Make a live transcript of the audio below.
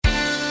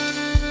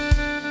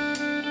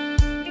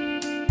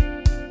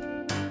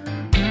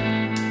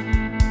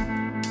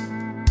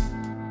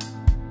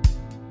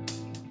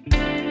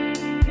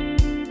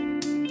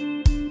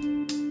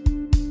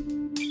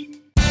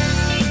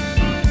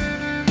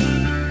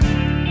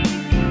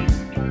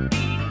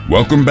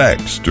Welcome back,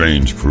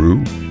 strange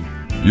crew.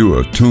 You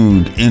are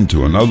tuned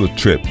into another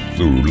trip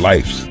through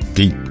life's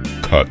deep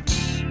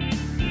cuts.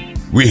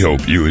 We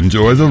hope you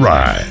enjoy the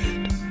ride.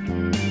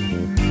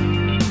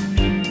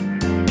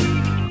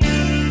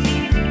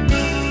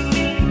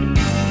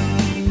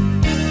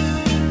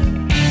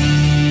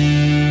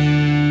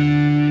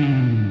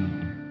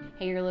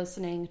 Hey, you're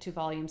listening to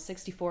Volume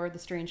 64 of the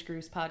Strange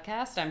Grooves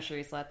podcast. I'm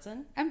Cherise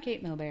Letson. I'm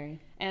Kate Milbury.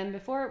 And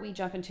before we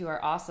jump into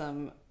our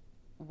awesome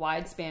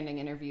wide-spanning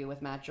interview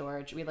with Matt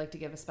George, we'd like to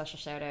give a special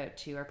shout-out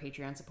to our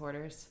Patreon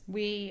supporters.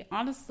 We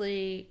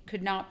honestly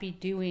could not be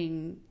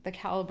doing the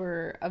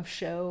caliber of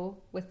show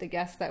with the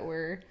guests that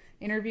we're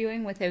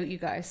interviewing without you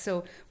guys.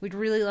 So we'd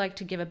really like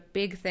to give a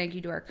big thank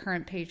you to our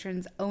current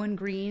patrons, Owen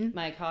Green,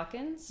 Mike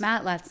Hawkins,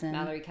 Matt Letson,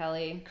 Mallory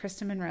Kelly,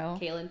 Krista Monroe,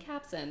 Kaylin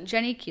Capson,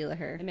 Jenny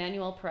Keelaher,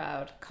 Emmanuel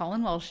Proud,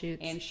 Colin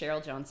Walshoots, and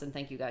Cheryl Johnson.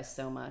 Thank you guys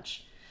so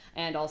much.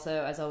 And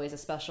also, as always, a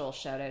special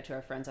shout-out to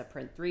our friends at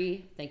Print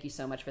 3. Thank you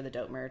so much for the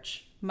dope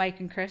merch.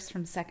 Mike and Chris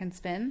from Second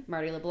Spin,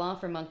 Marty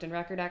LeBlanc from Moncton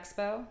Record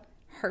Expo,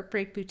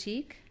 Heartbreak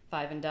Boutique,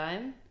 Five and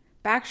Dime,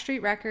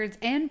 Backstreet Records,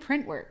 and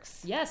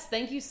Printworks. Yes,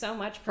 thank you so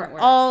much, For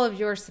Printworks. all of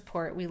your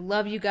support. We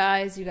love you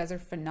guys. You guys are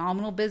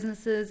phenomenal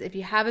businesses. If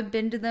you haven't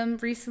been to them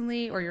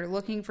recently or you're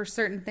looking for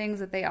certain things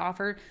that they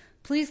offer,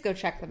 please go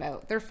check them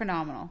out. They're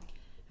phenomenal.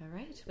 All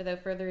right, without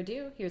further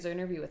ado, here's our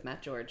interview with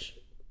Matt George.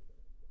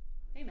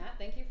 Hey, Matt,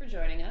 thank you for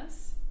joining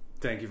us.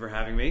 Thank you for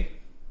having me.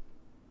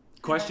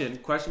 Question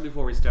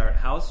before we start.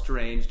 How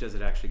strange does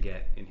it actually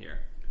get in here?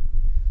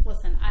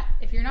 Listen,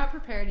 if you're not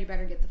prepared, you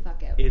better get the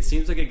fuck out. It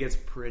seems like it gets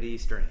pretty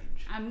strange.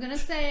 I'm going to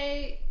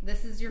say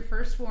this is your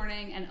first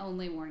warning and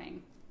only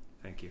warning.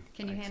 Thank you.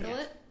 Can you handle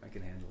it? I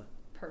can handle it.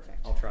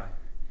 Perfect. I'll try.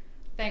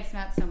 Thanks,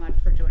 Matt, so much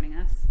for joining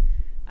us.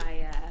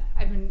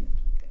 I've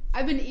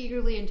been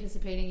eagerly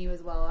anticipating you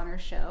as well on our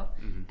show,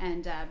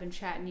 and I've been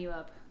chatting you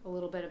up a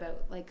little bit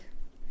about like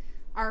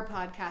our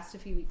podcast a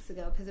few weeks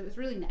ago because it was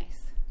really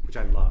nice. Which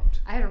I loved.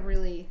 I had a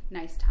really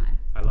nice time.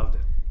 I loved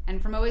it.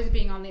 And from always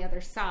being on the other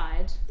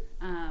side,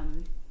 a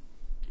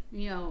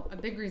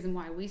big reason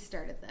why we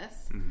started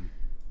this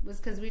was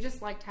because we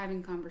just liked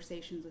having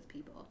conversations with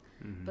people.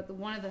 But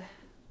one of the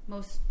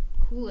most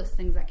coolest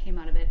things that came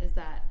out of it is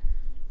that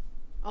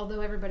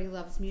although everybody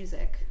loves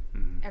music,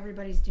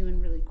 everybody's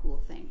doing really cool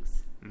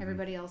things.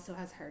 Everybody also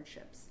has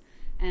hardships.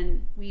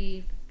 And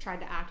we've tried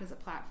to act as a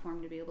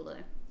platform to be able to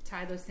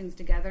tie those things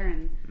together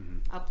and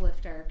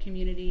uplift our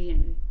community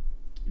and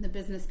the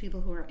business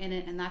people who are in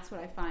it. And that's what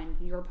I find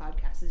your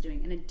podcast is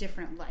doing in a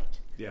different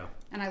light. Yeah.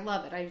 And I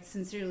love it. I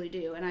sincerely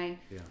do. And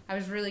I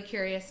was really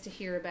curious to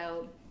hear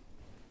about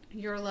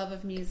your love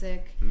of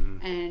music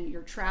and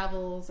your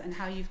travels and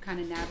how you've kind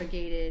of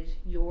navigated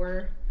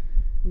your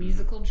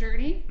musical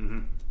journey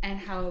and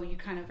how you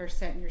kind of are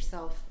setting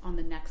yourself on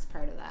the next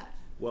part of that.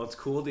 Well, it's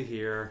cool to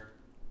hear,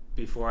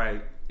 before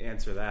I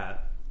answer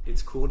that,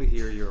 it's cool to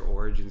hear your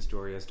origin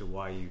story as to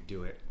why you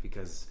do it,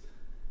 because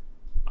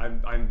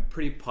I'm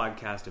pretty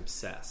podcast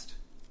obsessed.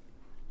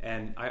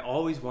 And I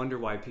always wonder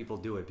why people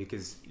do it,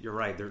 because you're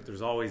right,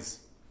 there's always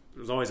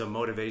a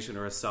motivation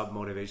or a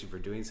sub-motivation for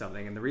doing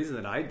something. And the reason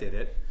that I did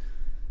it,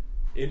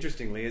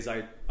 interestingly, is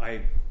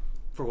I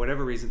for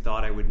whatever reason,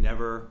 thought I would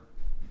never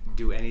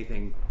do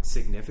anything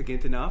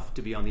significant enough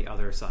to be on the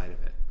other side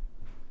of it.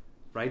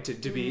 Right?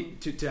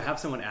 To have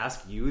someone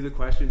ask you the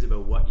questions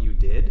about what you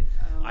did.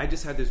 I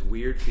just had this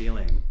weird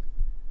feeling,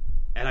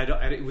 and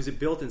it was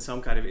built in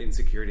some kind of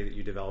insecurity that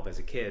you develop as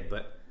a kid,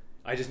 but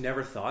I just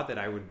never thought that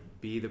I would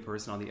be the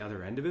person on the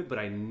other end of it, but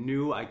I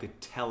knew I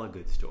could tell a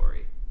good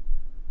story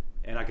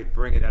and I could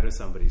bring it out of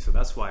somebody. So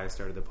that's why I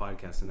started the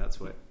podcast, and that's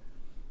what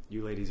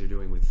you ladies are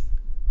doing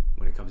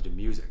when it comes to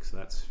music. So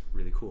that's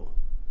really cool.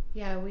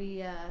 Yeah,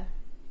 we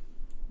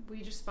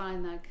just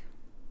find like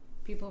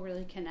people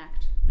really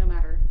connect no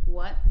matter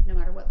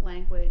what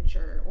language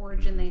or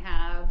origin they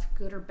have,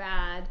 good or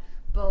bad,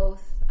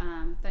 both.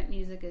 That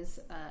music is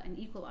an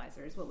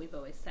equalizer is what we've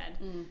always said.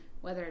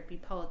 Whether it be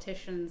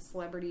politicians,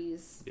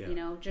 celebrities,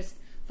 just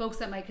folks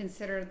that might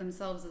consider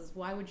themselves as,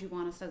 why would you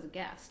want us as a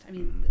guest? I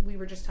mean, we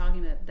were just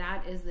talking about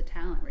that is the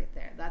talent right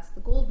there. That's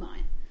the gold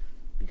mine.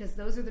 Because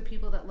those are the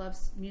people that love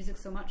music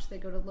so much, they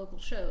go to local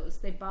shows,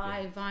 they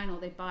buy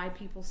vinyl, they buy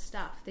people's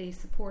stuff, they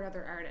support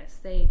other artists,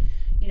 they,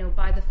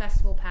 buy the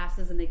festival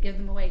passes and they give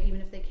them away even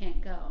if they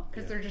can't go,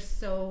 because they're just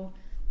so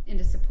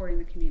into supporting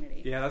the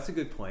community. Yeah, that's a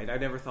good point. I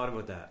never thought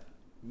about that.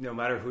 No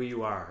matter who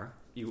you are,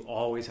 you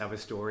always have a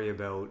story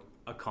about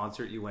a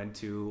concert you went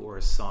to or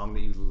a song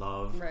that you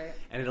love. Right.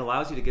 And it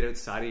allows you to get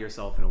outside of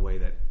yourself in a way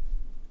that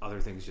other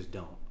things just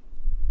don't.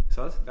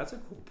 So that's a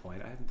cool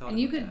point. I hadn't thought about that. And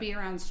you could be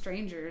around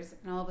strangers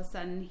and all of a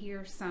sudden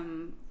hear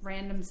some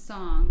random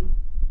song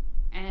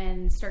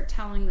and start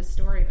telling the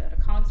story about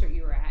a concert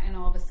you were at, and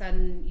all of a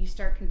sudden you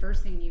start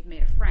conversing and you've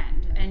made a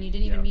friend, and you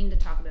didn't even mean to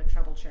talk about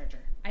Trouble Charger.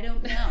 I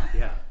don't know.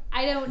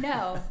 I don't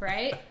know,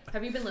 right?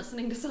 Have you been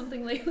listening to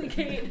something lately,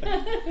 Kate?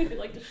 You'd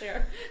like to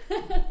share?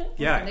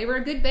 Yeah. Listen, they were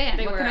a good band.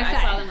 They what were. Can I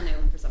say? saw them when they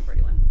went for Sum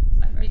 41.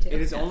 Me too.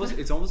 It's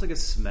almost like a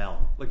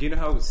smell. Like, you know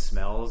how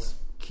smells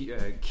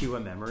cue a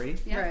memory.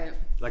 Yeah. Right.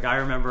 Like I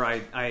remember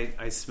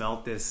I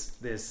smelt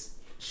this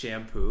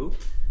shampoo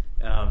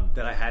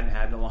that I hadn't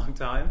had in a long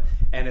time,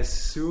 and as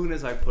soon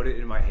as I put it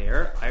in my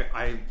hair,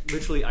 I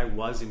literally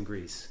was in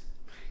Greece.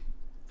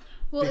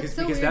 Well, Because it's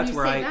so weird that's you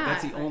where say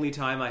that's that. the only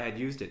time I had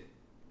used it.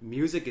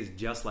 Music is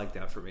just like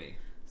that for me.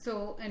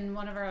 So in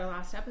one of our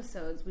last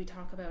episodes, we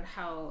talk about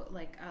how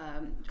like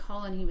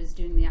Colin, he was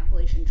doing the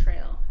Appalachian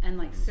Trail, and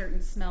like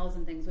certain smells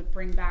and things would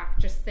bring back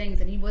just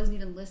things, and he wasn't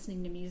even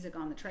listening to music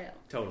on the trail.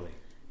 Totally.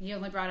 He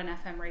only brought an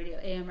FM radio,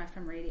 AM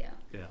FM radio.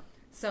 Yeah.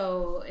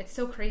 So it's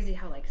so crazy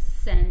how like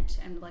scent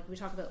and like we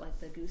talk about like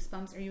the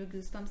goosebumps. Are you a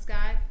goosebumps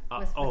guy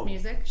with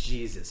music?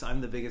 Jesus, I'm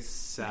the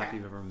biggest sap Okay.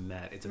 you've ever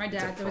met. It's My it's a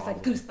dad's always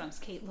like, problem.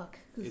 goosebumps, Kate, look.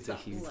 Goosebumps. It's a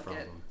huge look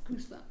problem. At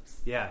goosebumps.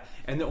 Yeah,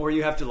 or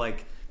you have to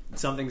like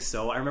something.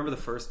 So I remember the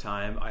first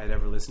time I had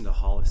ever listened to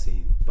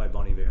Holocene by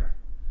Bon Iver,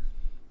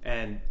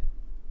 and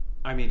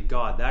I mean,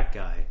 God, that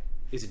guy,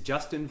 is it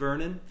Justin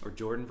Vernon or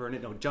Jordan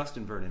Vernon? No,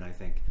 Justin Vernon, I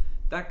think.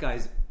 That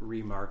guy's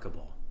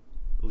remarkable.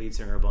 Lead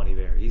singer of Bon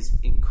Iver. He's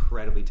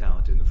incredibly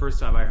talented. And the first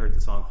time I heard the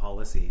song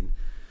Holocene,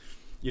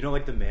 you know,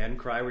 like the man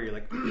cry where you're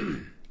like,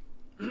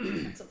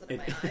 Something in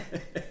my eye.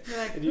 You're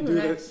like, And you ooh, do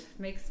that the-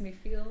 makes me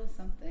feel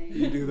something.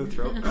 you do the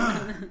throat.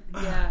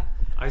 Yeah.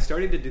 I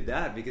started to do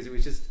that because it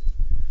was just,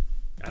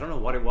 I don't know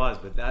what it was,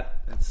 but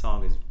that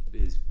song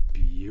is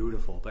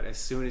beautiful. But as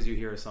soon as you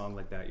hear a song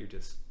like that, you're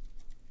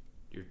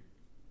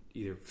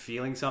either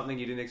feeling something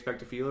you didn't expect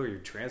to feel, or you're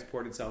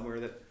transported somewhere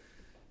that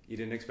you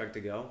didn't expect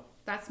to go.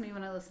 That's me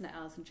when I listen to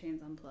Alice in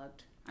Chains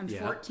Unplugged. I'm Yeah.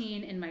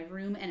 14 in my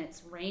room and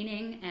it's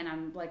raining, and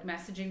I'm like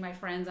messaging my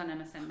friends on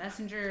MSN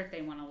Messenger if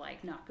they want to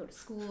like not go to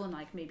school and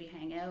like maybe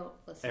hang out.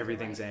 Listen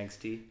Everything's to, like,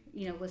 angsty.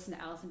 listen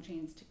to Alice in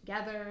Chains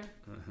together.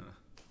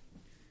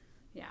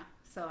 Yeah,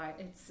 so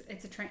it's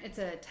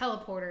a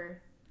teleporter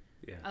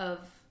Yeah.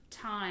 of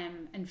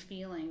time and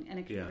feeling, and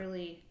it can Yeah.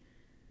 really,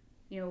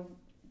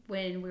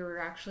 when we were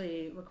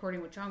actually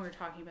recording with John, we were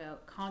talking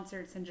about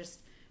concerts and just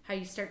how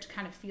you start to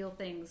kind of feel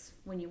things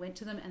when you went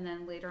to them, and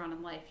then later on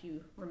in life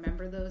you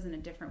remember those in a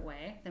different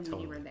way than when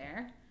you were Totally.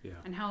 there. Yeah.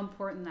 And how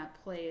important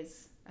that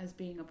plays as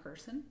being a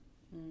person.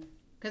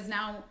 Because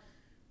now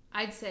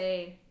I'd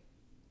say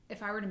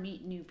if I were to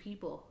meet new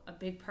people, a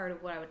big part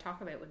of what I would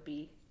talk about would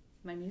be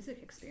my music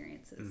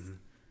experiences. Mm-hmm.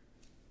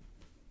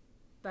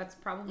 That's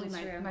probably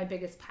That's true. my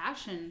biggest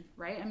passion,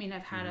 right? I mean,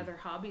 I've had other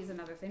hobbies and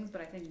other things,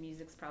 but I think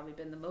music's probably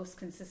been the most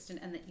consistent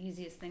and the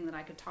easiest thing that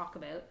I could talk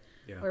about,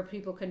 Yeah. where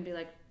people couldn't be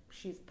like,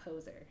 she's a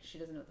poser, she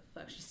doesn't know what the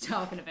fuck she's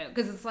talking about,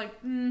 because it's like,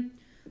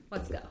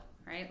 let's go,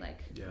 right? Like,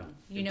 Yeah.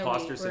 you know,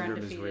 Imposter we're syndrome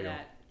is undefeated real.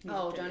 at music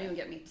Oh, don't trivia. even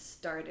get me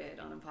started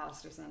on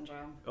imposter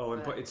syndrome. Oh,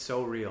 But it's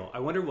so real. I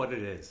wonder what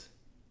it is.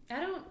 I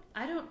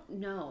don't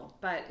know,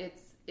 but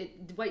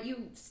what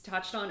you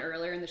touched on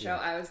earlier in the show.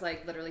 Yeah. I was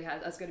like, literally I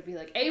was going to be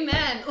like,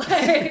 amen.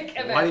 Like,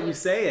 Why didn't you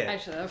say it? I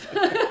should have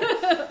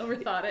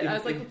overthought it. I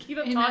was like, well, keep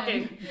up Amen.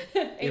 talking.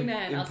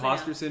 Amen. I'll say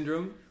Imposter no.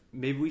 syndrome.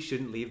 Maybe we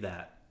shouldn't leave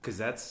that, because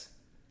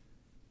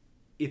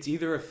it's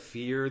either a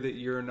fear that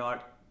you're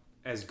not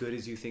as good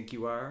as you think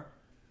you are,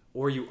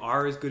 or you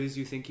are as good as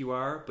you think you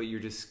are, but you're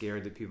just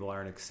scared that people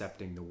aren't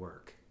accepting the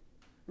work.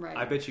 Right.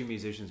 I bet you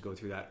musicians go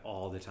through that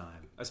all the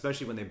time,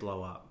 especially when they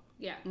blow up.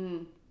 Yeah.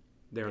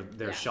 They're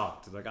Yeah.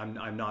 shocked. Like,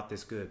 I'm not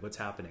this good. What's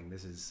happening?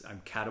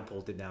 I'm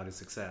catapulted now to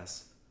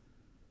success.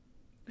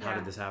 How Yeah.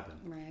 did this happen?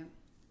 Right.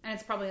 And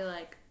it's probably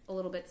like a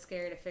little bit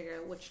scary to figure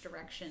out which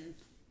direction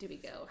do we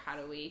go. How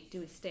do we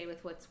stay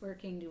with what's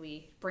working? Do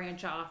we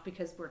branch off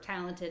because we're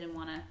talented and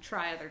want to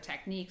try other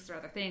techniques or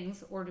other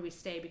things, or do we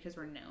stay because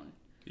we're known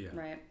Yeah.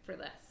 Right. for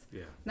this?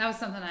 Yeah. And that was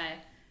something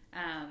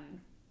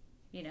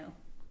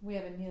we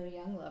have a Neil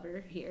Young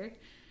lover here,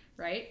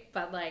 right?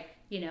 But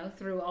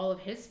through all of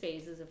his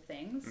phases of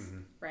things,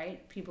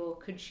 right? People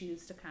could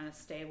choose to kind of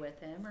stay with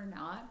him or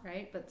not,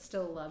 right? But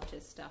still loved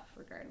his stuff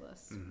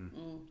regardless.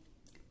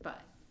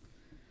 But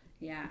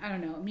yeah, I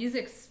don't know.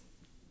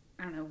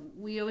 I don't know.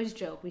 We always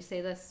joke. We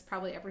say this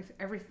probably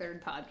every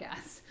third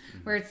podcast,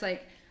 where it's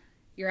like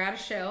you're at a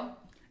show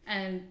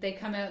and they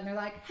come out and they're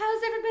like,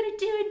 "How's everybody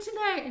doing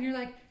tonight?" And you're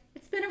like,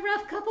 "It's been a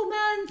rough couple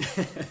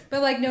months,"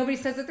 but like nobody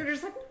says it. They're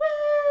just like,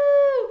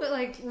 "Woo!" But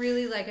like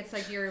really, like it's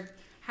like you're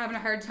having a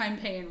hard time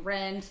paying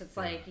rent. It's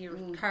like your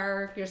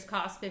car just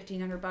cost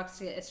 $1,500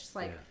 to get. It's just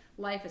like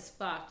life is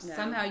fucked. Yeah.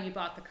 Somehow you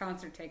bought the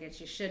concert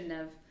tickets you shouldn't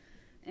have,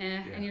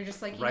 and you're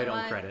just like, you right know on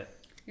what? credit.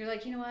 You're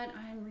like, you know what?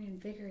 I'm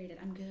reinvigorated.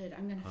 I'm good.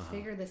 I'm going to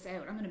figure this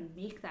out. I'm going to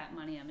make that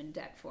money I'm in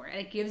debt for. And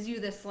it gives you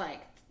this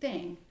like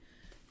thing.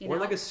 You Or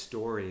know? like a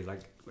story,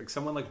 like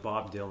someone like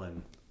Bob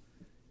Dylan,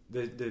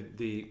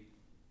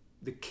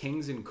 the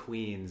kings and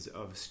queens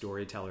of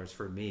storytellers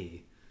for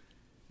me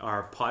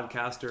are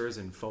podcasters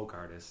and folk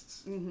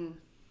artists. Mm-hmm.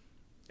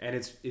 And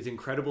it's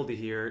incredible to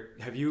hear.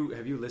 Have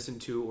you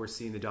listened to or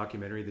seen the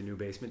documentary, The New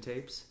Basement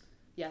Tapes?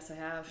 Yes, I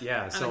have.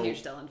 Yeah, I'm so- a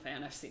huge Dylan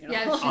fan. I've seen it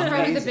Yeah, all. she's probably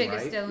the Amazing,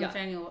 biggest right? Dylan Yeah.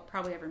 fan you'll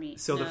probably ever meet.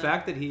 So the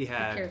fact that he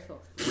had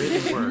careful.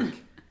 written work,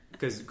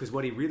 because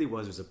what he really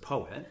was a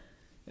poet,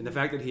 and the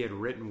fact that he had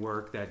written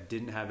work that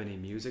didn't have any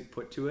music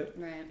put to it,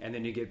 Right. and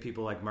then you get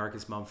people like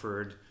Marcus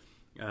Mumford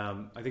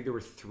I think there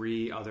were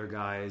 3 other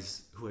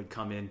guys who had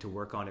come in to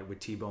work on it with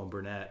T-Bone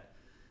Burnett,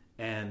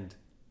 and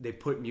they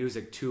put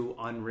music to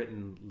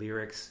unwritten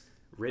lyrics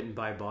written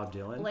by Bob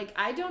Dylan. Like,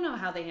 I don't know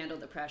how they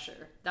handled the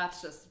pressure.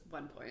 That's just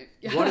one point.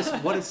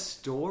 What a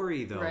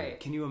story, though. Right.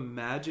 Can you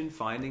imagine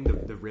finding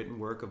the written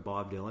work of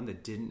Bob Dylan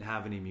that didn't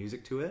have any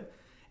music to it?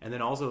 And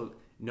then also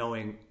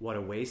knowing what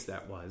a waste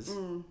that was,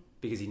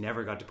 because he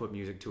never got to put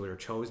music to it or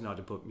chose not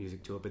to put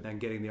music to it, but then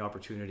getting the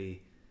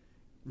opportunity,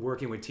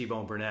 working with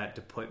T-Bone Burnett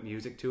to put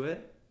music to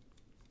it.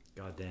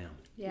 God damn.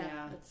 Yeah,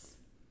 Yeah. it's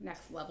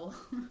next level.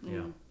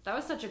 Yeah. That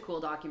was such a cool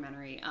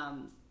documentary.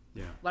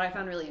 Yeah. What I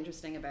found really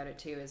interesting about it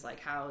too is like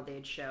how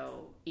they'd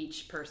show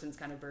each person's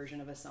kind of version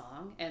of a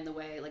song, and the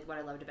way, like, what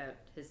I loved about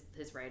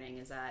his writing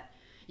is that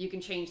you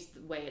can change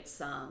the way it's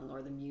sung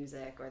or the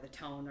music or the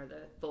tone or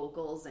the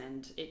vocals,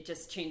 and it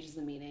just changes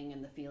the meaning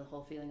and the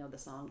whole feeling of the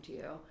song to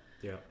you.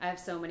 Yeah. I have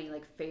so many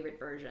like favorite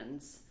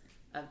versions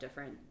of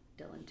different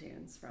Dylan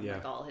tunes from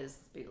like all his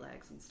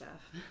bootlegs and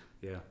stuff.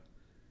 Yeah.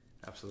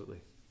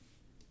 Absolutely.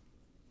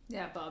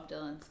 Yeah, Bob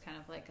Dylan's kind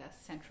of like a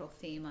central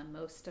theme on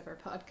most of our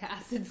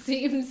podcasts, it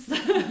seems.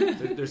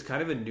 There's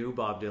kind of a new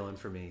Bob Dylan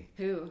for me.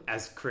 Who?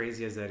 As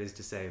crazy as that is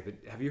to say, but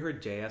have you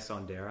heard J.S.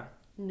 Ondera?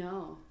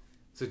 No.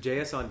 So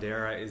J.S.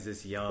 Ondera is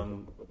this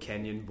young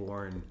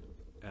Kenyan-born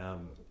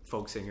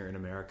folk singer in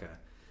America,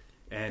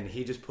 and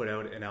he just put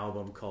out an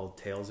album called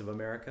Tales of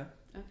America.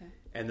 Okay.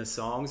 And the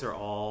songs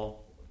are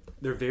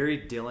they're very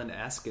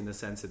Dylan-esque in the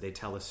sense that they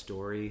tell a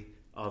story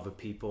of a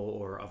people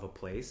or of a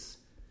place,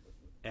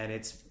 and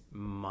it's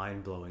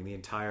mind-blowing. The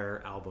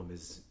entire album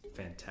is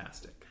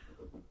fantastic.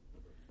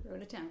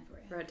 Wrote it down for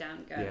you. Wrote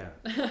down. Good.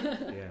 Yeah.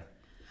 Yeah.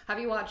 Have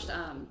you watched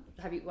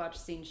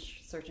seen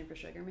Searching for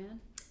Sugar Man?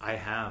 I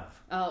have.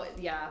 Oh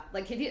yeah,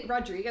 like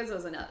Rodriguez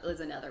was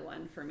another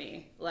one for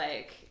me.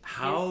 Like,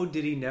 How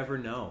did he never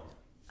know?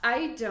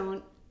 I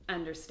don't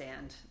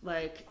understand.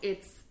 Like,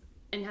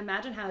 and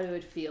imagine how it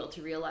would feel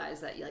to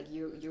realize that like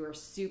you're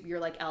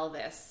like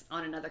Elvis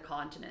on another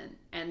continent,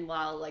 and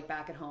while like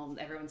back at home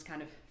everyone's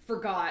kind of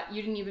forgot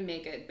you didn't even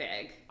make it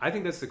big. I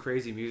think that's the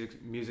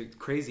craziest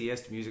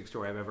music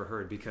story I've ever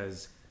heard,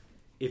 because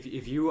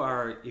if you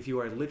are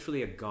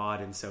literally a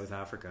god in South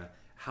Africa,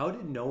 how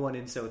did no one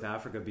in South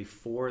Africa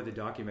before the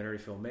documentary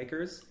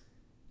filmmakers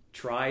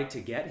try to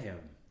get him?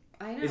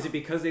 I know. Is it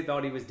because they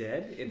thought he was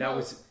dead?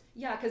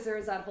 Yeah, because there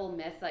was that whole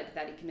myth like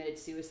that he committed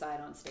suicide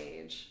on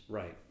stage,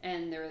 right.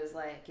 and there was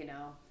like, you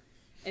know,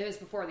 it was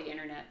before the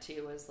internet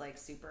too was like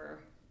super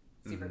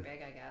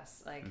big, I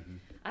guess. Like,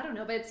 I don't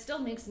know, but it still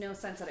makes no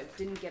sense that it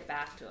didn't get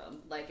back to him.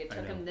 Like, it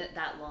took him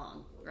that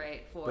long,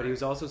 right? But he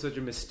was also such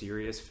a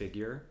mysterious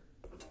figure,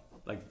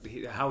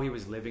 like how he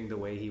was living the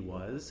way he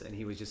was, and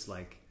he was just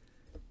like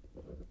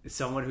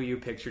someone who you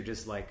picture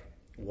just like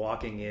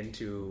walking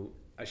into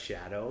a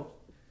shadow.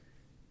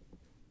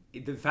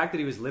 The fact that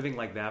he was living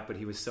like that, but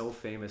he was so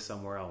famous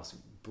somewhere else,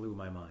 blew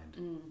my mind.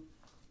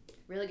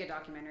 Really good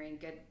documentary and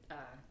good,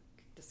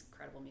 just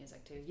incredible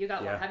music too. You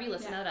got one. Have you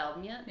listened to that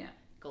album yet? Yeah.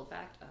 Gold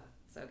Fact. Oh,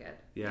 so good.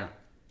 Yeah.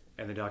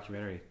 And the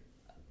documentary,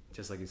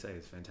 just like you say,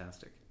 is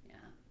fantastic.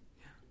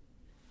 Yeah.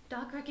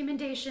 Doc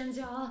recommendations,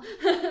 y'all.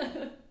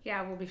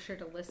 Yeah, we'll be sure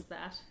to list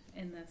that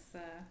in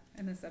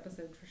this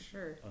episode for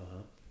sure.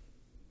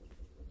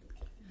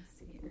 Let's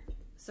see here.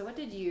 So what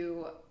did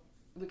you?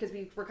 Because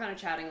we were kind of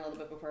chatting a little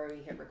bit before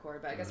we hit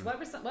record, but I guess what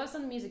was some of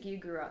the music you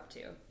grew up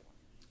to?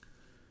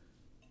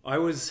 I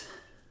was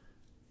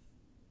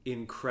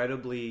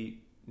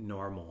incredibly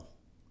normal,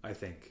 I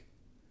think,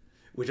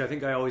 which I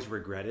think I always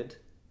regretted.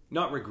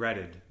 Not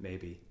regretted,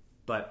 maybe,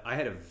 but I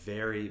had a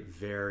very,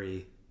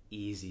 very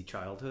easy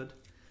childhood.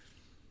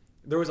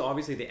 There was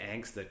obviously the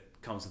angst that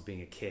comes with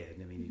being a kid.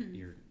 I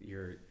mean,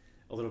 you're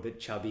a little bit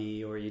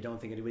chubby, or you don't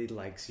think anybody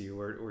likes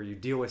you, or you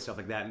deal with stuff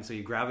like that, and so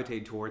you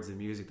gravitate towards the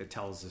music that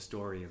tells the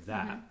story of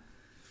that.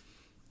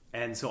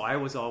 And so I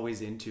was always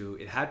into,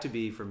 it had to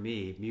be, for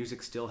me,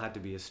 music still had to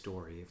be a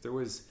story. If there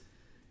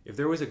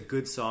was a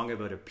good song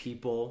about a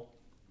people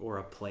or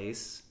a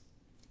place,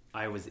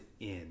 I was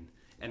in.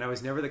 And I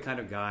was never the kind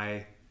of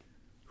guy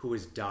who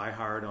was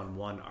diehard on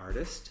one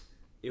artist.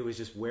 It was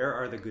just, where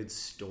are the good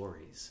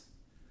stories?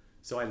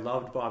 So I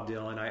loved Bob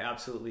Dylan. I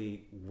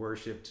absolutely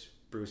worshipped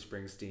Bruce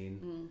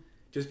Springsteen,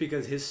 just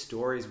because his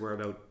stories were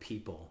about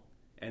people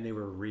and they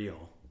were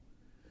real.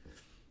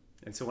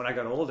 And so when I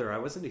got older, I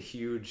was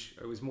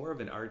more of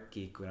an art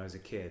geek when I was a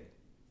kid.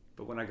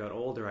 But when I got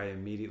older, I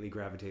immediately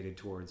gravitated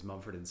towards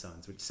Mumford &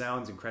 Sons, which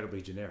sounds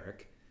incredibly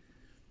generic.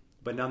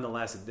 But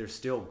nonetheless, they're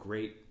still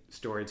great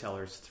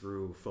storytellers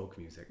through folk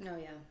music. Oh,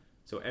 yeah.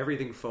 So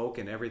everything folk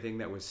and everything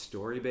that was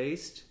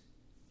story-based,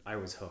 I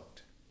was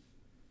hooked.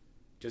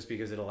 Just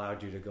because it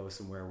allowed you to go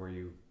somewhere where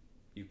you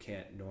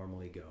can't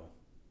normally go.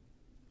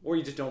 Or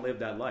you just don't live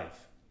that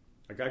life.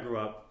 Like, I grew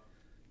up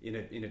in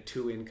a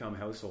 2-income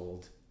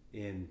household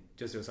in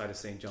just outside of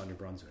St. John, New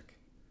Brunswick.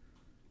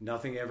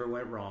 Nothing ever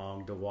went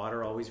wrong. The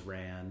water always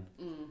ran.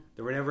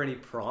 There were never any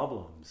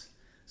problems.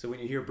 So when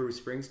you hear Bruce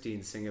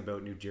Springsteen sing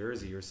about New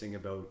Jersey or sing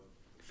about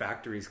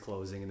factories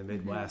closing in the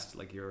Midwest,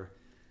 like you're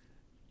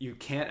you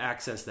can't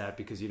access that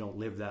because you don't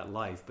live that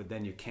life, but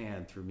then you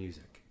can through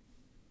music.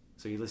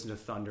 So you listen to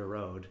Thunder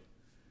Road,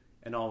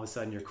 and all of a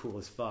sudden you're cool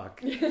as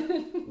fuck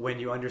when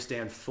you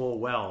understand full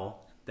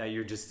well that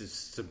you're just a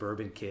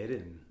suburban kid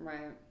in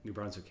New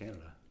Brunswick,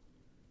 Canada.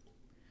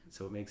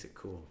 So it makes it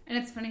cool. And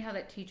it's funny how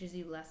that teaches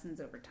you lessons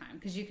over time.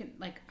 Because you can,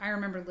 like, I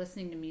remember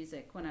listening to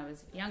music when I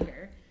was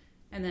younger.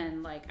 And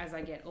then, like, as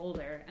I get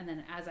older, and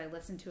then as I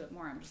listen to it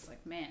more, I'm just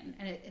like, man.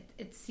 And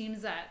it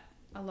seems that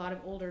a lot of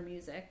older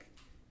music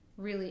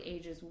really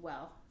ages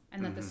well.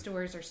 And that the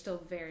stories are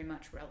still very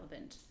much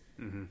relevant.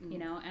 You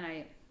know? And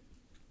I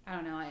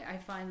don't know. I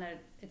find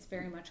that it's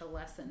very much a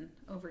lesson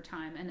over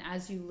time. And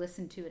as you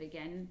listen to it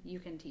again, you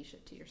can teach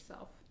it to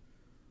yourself.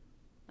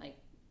 Like...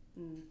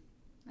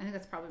 I think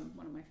that's probably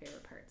one of my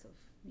favorite parts of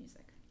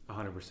music.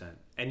 100%.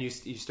 And you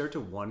start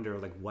to wonder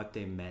like what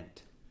they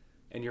meant,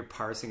 and you're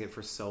parsing it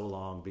for so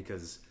long,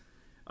 because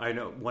I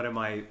know one of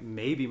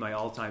my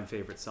all-time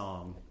favorite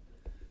song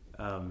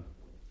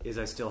is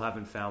 "I Still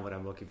Haven't Found What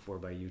I'm Looking For"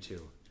 by U2.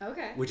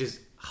 Okay. Which is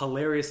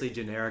hilariously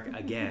generic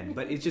again,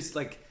 but it's just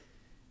like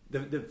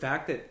the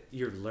fact that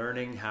you're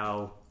learning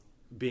how,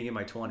 being in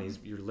my 20s,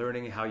 you're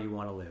learning how you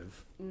want to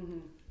live.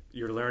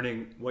 You're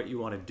learning what you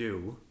want to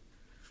do.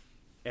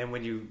 And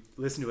when you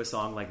listen to a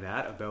song like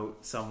that about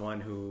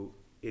someone who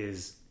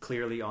is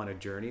clearly on a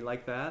journey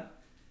like that,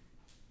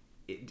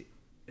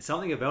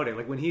 something about it,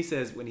 like when he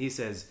says,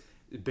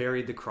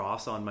 "Buried the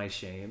cross on my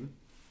shame,"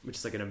 which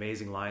is like an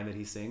amazing line that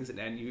he sings,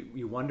 and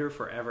you wonder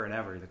forever and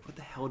ever, like, what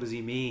the hell does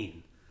he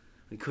mean?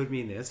 He could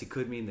mean this, he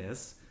could mean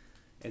this.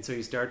 And so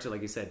you start to,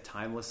 like you said,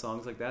 timeless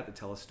songs like that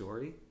tell a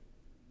story.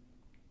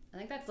 I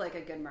think that's like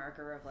a good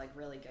marker of like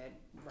really good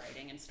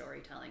writing and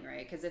storytelling,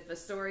 right? Because if a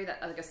story that,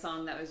 like a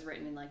song that was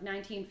written in like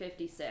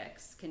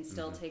 1956 can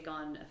still take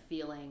on a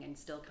feeling and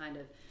still kind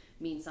of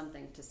mean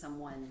something to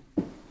someone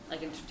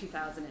like in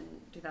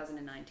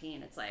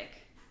 2019, it's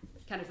like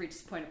kind of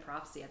reaches point of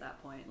prophecy at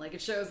that point. Like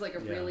it shows like a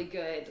really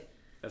good...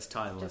 That's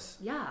timeless.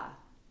 Yeah.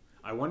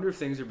 I wonder if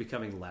things are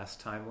becoming less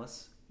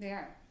timeless. They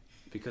are.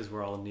 Because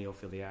we're all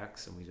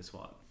neophiliacs and we just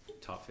want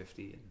top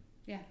 50. And...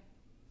 Yeah.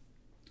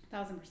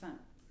 1,000%.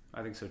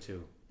 I think so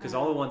too. Because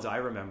all the ones I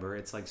remember,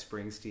 it's like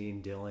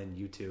Springsteen, Dylan,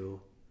 U2.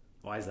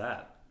 Why is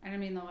that? And I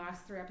mean, the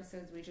last 3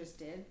 episodes we just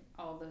did,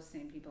 all those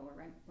same people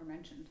were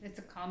mentioned. It's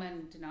a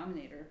common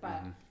denominator,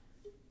 but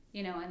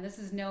you know, and this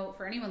is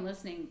for anyone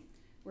listening,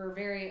 we're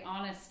very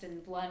honest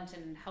and blunt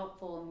and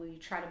helpful, and we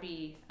try to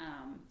be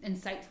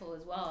insightful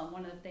as well. And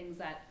one of the things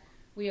that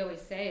we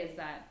always say is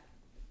that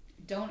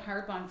don't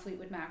harp on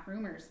Fleetwood Mac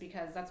rumors,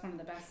 because that's one of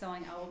the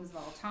best-selling albums of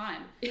all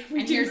time.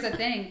 And here's the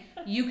thing,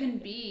 you can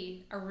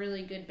be a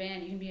really good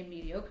band, you can be a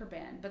mediocre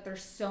band, but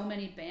there's so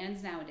many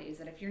bands nowadays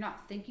that if you're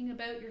not thinking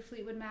about your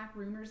Fleetwood Mac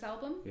rumors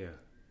album,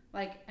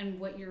 like, and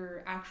what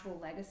your actual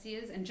legacy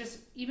is, and just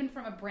even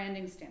from a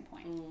branding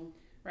standpoint,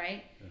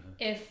 right?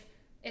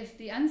 If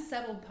the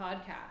Unsettled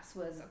podcast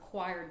was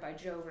acquired by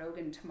Joe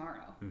Rogan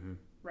tomorrow,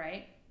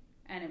 right?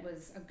 And it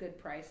was a good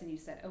price and you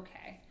said,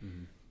 okay,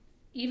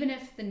 even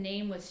if the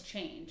name was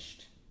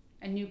changed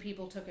and new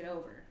people took it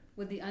over,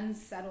 would the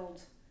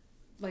Unsettled,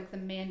 like the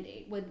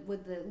mandate,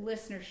 would the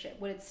listenership,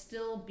 would it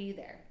still be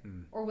there?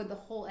 Or would the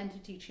whole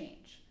entity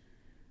change?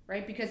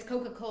 Right? Because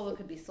Coca-Cola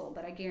could be sold,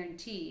 but I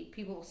guarantee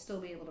people will still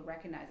be able to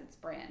recognize its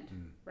brand,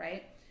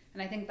 right?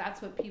 And I think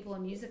that's what people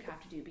in music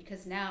have to do,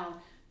 because now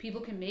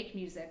people can make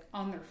music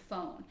on their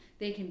phone.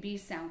 They can be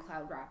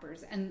SoundCloud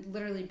rappers and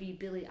literally be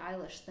Billie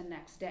Eilish the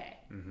next day.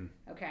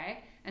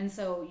 Okay? And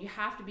so you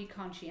have to be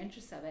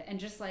conscientious of it. And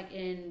just like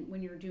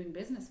when you're doing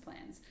business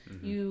plans,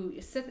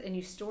 you sit and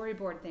you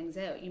storyboard things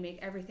out. You make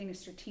everything a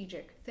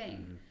strategic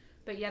thing.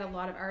 But yet a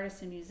lot of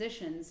artists and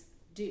musicians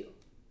do.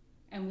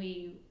 And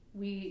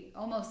we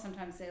almost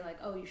sometimes say like,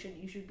 oh, you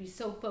should be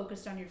so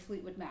focused on your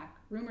Fleetwood Mac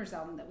Rumors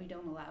album that we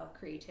don't allow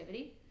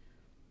creativity.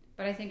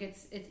 But I think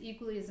it's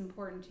equally as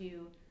important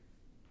to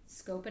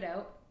scope it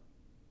out,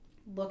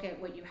 look at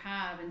what you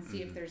have, and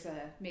see if there's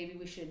maybe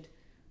we should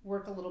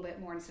work a little bit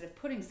more instead of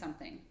putting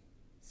something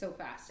so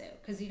fast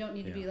out. Because you don't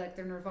need to be like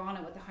their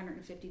Nirvana with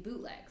 150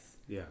 bootlegs.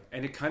 Yeah,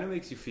 and it kind of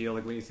makes you feel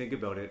like, when you think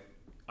about it,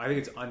 I think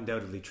it's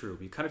undoubtedly true.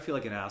 You kind of feel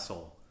like an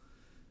asshole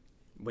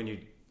when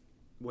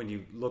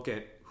you look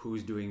at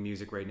who's doing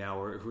music right now,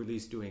 or who at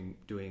least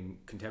doing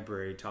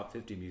contemporary top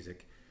 50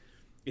 music.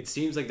 It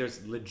seems like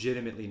there's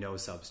legitimately no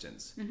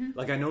substance.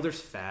 Like, I know there's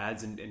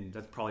fads, and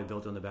that's probably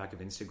built on the back of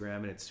Instagram,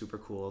 and it's super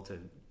cool to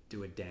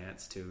do a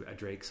dance to a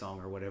Drake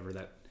song or whatever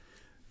that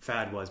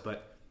fad was,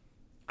 but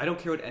I don't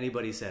care what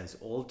anybody says.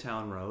 Old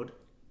Town Road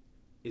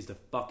is the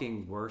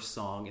fucking worst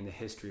song in the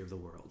history of the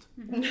world.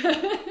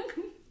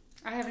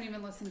 I haven't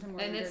even listened to more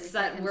and than 30 it's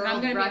seconds. that world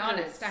I'm going to be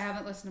records. honest, I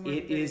haven't listened to more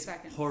than 30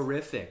 seconds. It is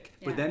horrific.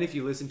 Yeah. But then if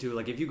you listen to,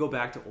 like, if you go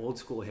back to old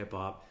school hip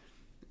hop,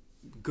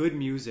 good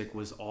music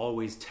was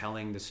always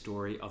telling the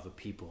story of a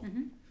people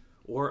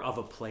or of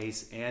a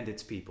place and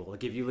its people.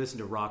 Like, if you listen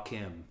to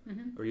Rakim,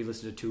 or you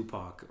listen to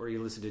Tupac, or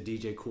you listen to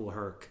DJ Kool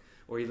Herc,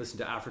 or you listen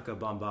to Africa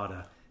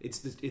Bambaataa, it's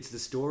the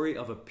story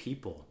of a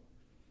people.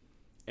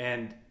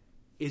 And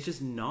it's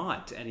just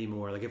not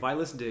anymore. Like if I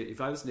listen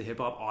to hip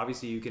hop,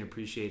 obviously you can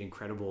appreciate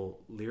incredible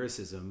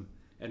lyricism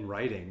and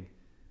writing,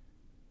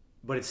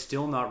 but it's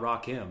still not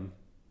Rakim,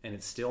 and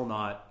it's still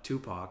not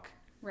Tupac.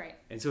 Right.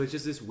 And so it's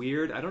just this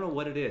weird, I don't know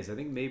what it is. I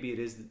think maybe it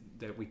is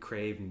that we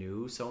crave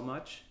new so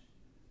much.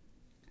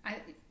 I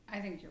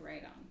think you're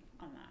right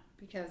on that,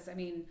 because I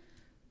mean,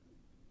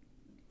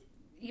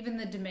 even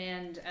the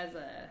demand as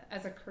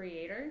a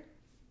creator,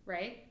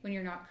 right? When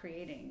you're not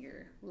creating,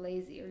 you're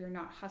lazy or you're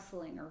not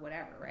hustling or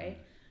whatever, right?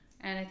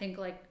 And I think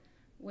like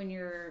when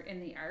you're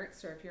in the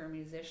arts, or if you're a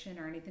musician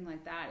or anything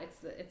like that,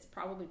 it's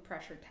probably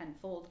pressure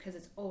tenfold, because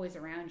it's always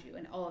around you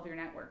and all of your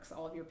networks,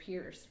 all of your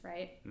peers,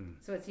 right?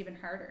 So it's even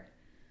harder.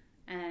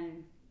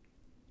 And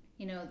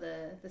you know,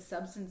 the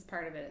substance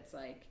part of it, it's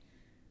like,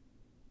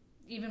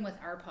 even with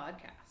our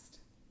podcast,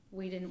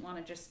 we didn't want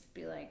to just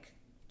be like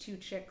two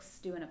chicks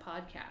doing a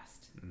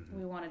podcast.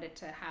 We wanted it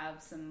to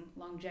have some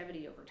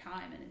longevity over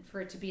time, and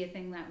for it to be a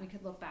thing that we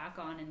could look back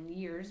on in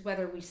years,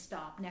 whether we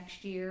stop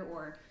next year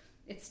or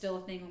it's still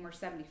a thing when we're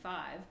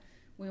 75.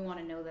 We want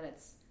to know that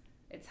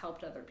it's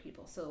helped other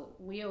people. So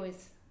we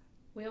always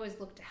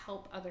look to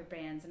help other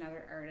bands and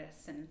other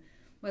artists, and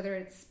whether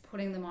it's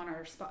putting them on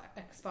our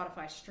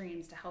Spotify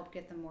streams to help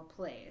get them more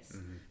plays,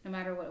 no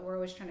matter what, we're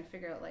always trying to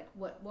figure out like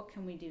what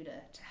can we do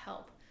to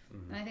help.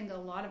 And I think a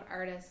lot of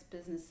artists,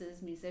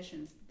 businesses,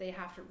 musicians, they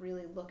have to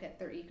really look at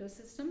their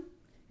ecosystem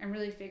and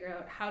really figure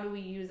out, how do we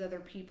use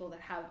other people that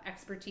have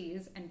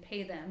expertise and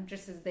pay them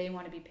just as they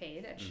want to be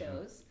paid at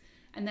shows,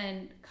 and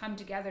then come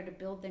together to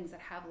build things that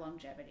have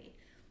longevity.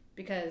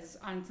 Because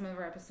on some of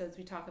our episodes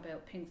we talk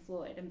about Pink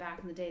Floyd, and back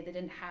in the day they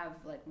didn't have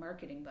like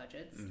marketing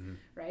budgets,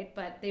 right?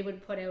 But they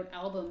would put out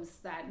albums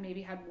that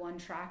maybe had one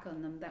track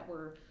on them that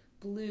were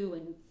blue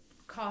and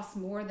cost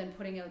more than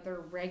putting out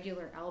their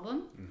regular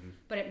album,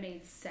 but it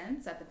made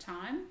sense at the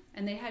time,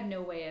 and they had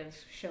no way of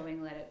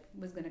showing that it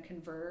was going to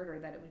convert, or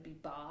that it would be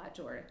bought,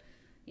 or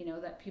you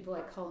know, that people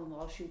like Colin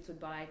Walshoots would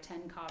buy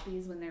 10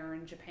 copies when they were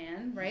in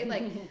Japan, right?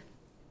 Like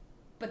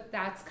but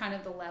that's kind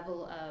of the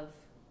level of,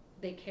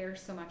 they care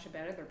so much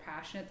about it, they're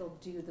passionate, they'll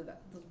do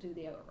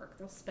the artwork,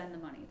 they'll spend the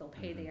money, they'll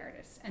pay the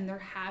artists, and they're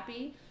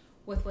happy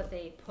with what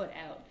they put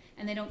out,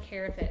 and they don't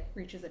care if it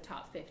reaches a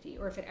top 50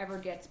 or if it ever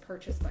gets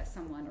purchased by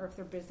someone or if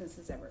their business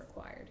is ever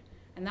acquired.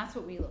 And that's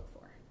what we look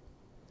for.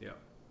 Yeah.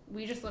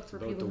 We just look for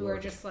people who are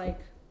just like,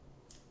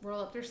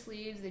 roll up their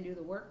sleeves, they do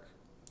the work.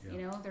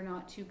 You know, they're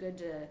not too good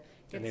to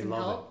get some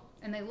help,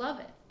 and they love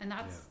it. And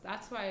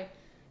that's why,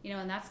 you know,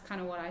 and that's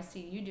kind of what I see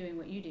you doing,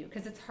 what you do,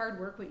 because it's hard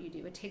work what you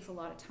do. It takes a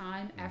lot of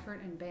time,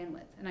 effort, and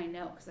bandwidth, and I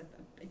know, because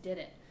I did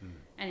it.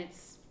 And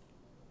it's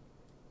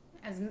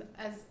as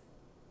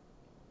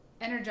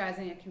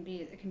energizing it can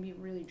be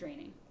really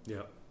draining.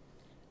 Yeah.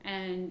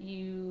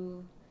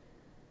 And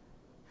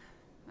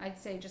I'd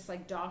say, just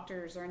like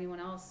doctors or anyone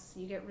else,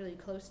 you get really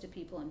close to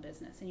people in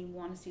business, and you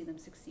want to see them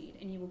succeed,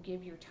 and you will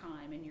give your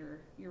time and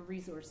your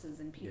resources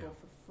and people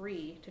for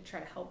free to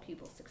try to help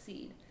people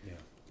succeed. Yeah.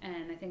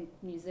 And I think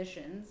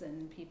musicians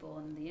and people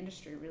in the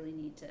industry really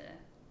need to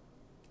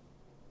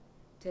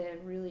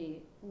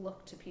really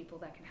look to people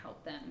that can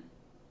help them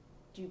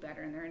do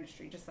better in their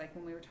industry. Just like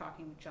when we were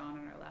talking with John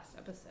in our last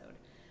episode,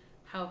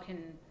 how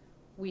can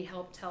we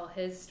help tell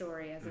his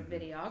story as a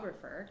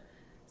videographer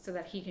so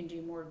that he can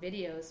do more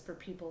videos for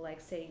people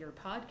like, say, your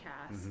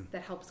podcast,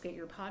 that helps get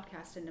your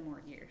podcast into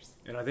more ears.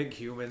 And I think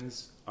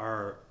humans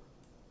are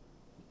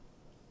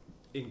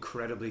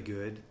incredibly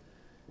good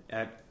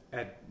at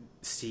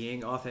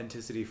seeing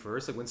authenticity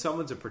first. Like when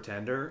someone's a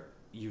pretender,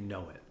 you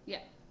know it.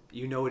 Yeah.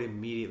 You know it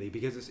immediately,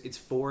 because it's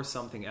for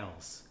something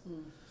else.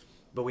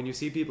 But when you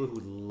see people who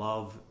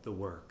love the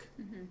work,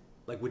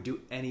 like would do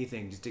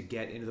anything just to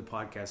get into the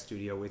podcast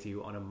studio with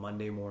you on a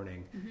Monday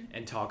morning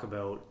and talk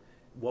about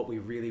what we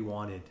really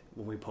wanted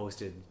when we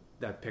posted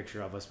that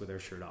picture of us with our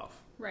shirt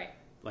off. Right.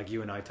 Like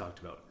you and I talked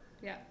about.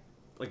 Yeah.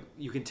 Like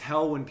you can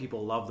tell when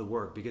people love the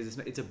work, because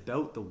it's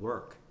about the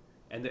work.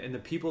 And the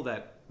people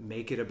that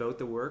make it about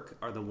the work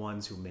are the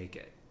ones who make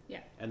it.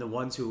 Yeah. And the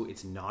ones who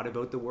it's not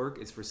about the work,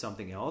 it's for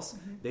something else,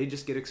 they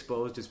just get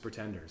exposed as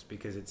pretenders,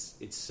 because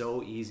it's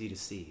so easy to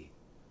see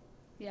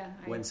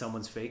when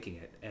someone's faking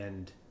it.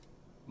 And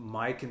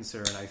my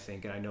concern, I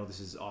think, and I know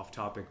this is off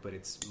topic, but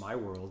it's my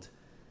world,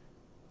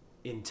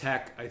 in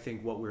tech, I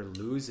think what we're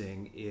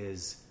losing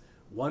is,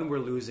 one, we're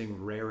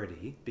losing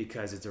rarity,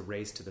 because it's a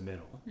race to the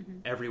middle.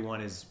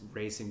 Everyone is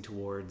racing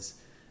towards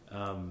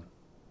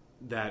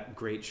that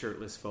great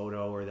shirtless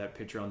photo, or that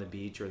picture on the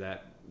beach, or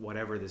that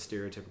whatever the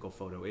stereotypical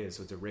photo is.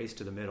 So it's a race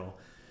to the middle,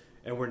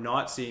 and we're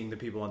not seeing the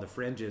people on the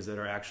fringes that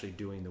are actually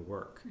doing the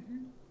work.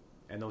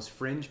 And those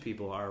fringe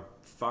people are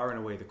far and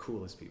away the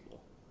coolest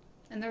people,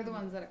 and they're the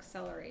ones that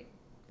accelerate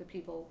the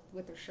people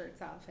with their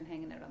shirts off and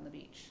hanging out on the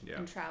beach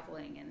and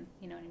traveling, and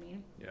you know what I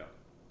mean. Yeah,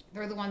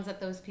 they're the ones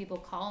that those people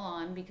call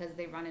on because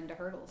they run into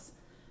hurdles.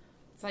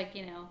 It's like,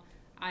 you know,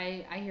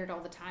 I hear it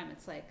all the time.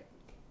 It's like,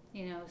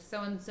 you know,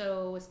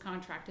 so-and-so was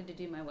contracted to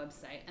do my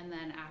website, and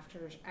then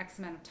after X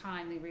amount of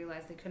time, they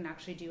realized they couldn't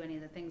actually do any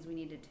of the things we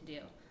needed to do.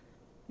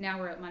 Now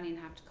we're out money and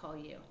have to call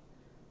you.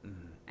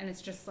 And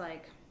it's just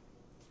like,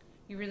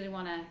 you really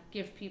want to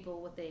give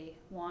people what they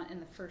want in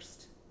the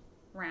first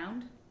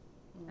round.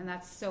 And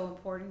that's so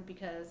important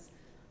because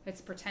it's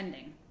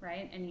pretending,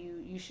 right? And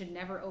you should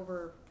never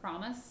over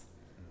promise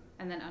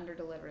and then under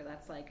deliver.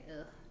 That's like,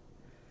 ugh.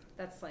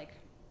 That's like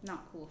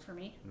not cool for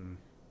me.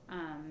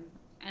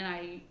 And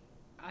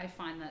I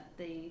find that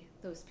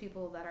those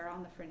people that are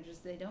on the fringes,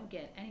 they don't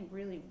get any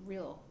really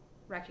real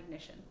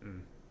recognition.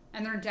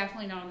 And they're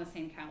definitely not on the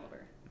same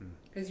caliber.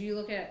 Because you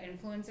look at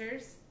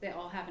influencers, they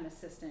all have an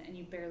assistant and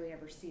you barely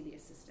ever see the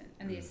assistant.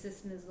 And the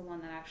assistant is the one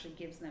that actually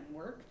gives them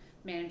work,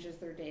 manages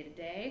their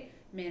day-to-day,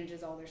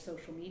 manages all their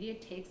social media,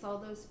 takes all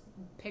those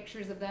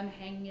pictures of them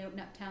hanging out in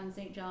Uptown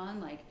St. John.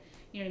 Like,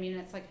 you know what I mean?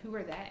 It's like, who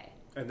are they?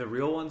 And the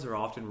real ones are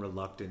often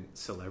reluctant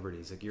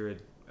celebrities. Like, you're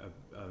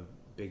a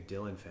big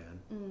Dylan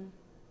fan.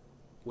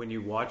 When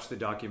you watch the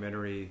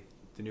documentary,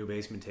 The New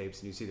Basement Tapes,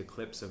 and you see the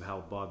clips of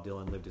how Bob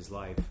Dylan lived his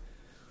life,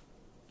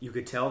 you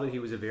could tell that he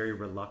was a very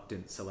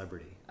reluctant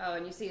celebrity. Oh,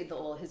 and you see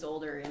his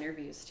older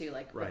interviews too,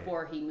 like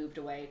before he moved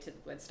away to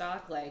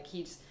Woodstock. Like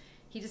he's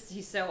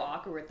so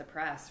awkward with the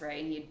press,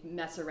 right? And he'd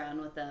mess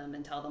around with them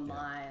and tell them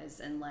lies,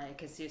 and like,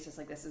 cause he's just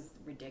like, this is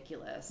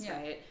ridiculous,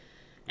 right?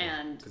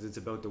 And because it's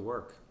about the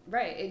work,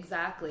 right?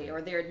 Exactly.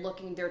 Or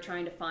they're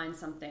trying to find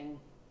something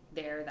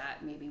there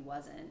that maybe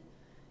wasn't,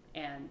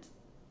 and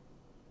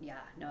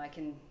I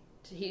can.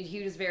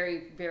 He was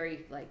very,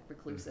 very like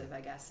reclusive, I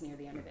guess. Near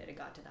the end of it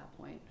got to that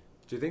point.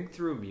 Do you think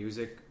through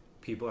music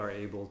people are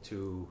able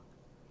to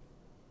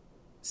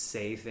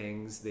say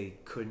things they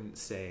couldn't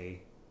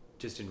say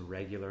just in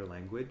regular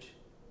language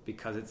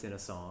because it's in a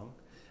song?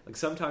 Like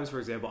sometimes, for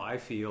example, I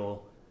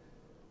feel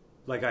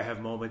like I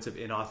have moments of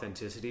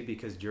inauthenticity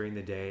because during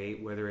the day,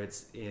 whether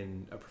it's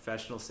in a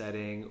professional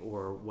setting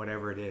or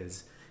whatever it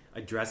is,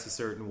 I dress a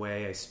certain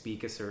way, I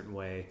speak a certain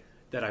way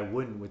that I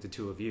wouldn't with the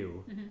two of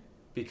you,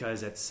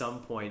 because at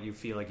some point you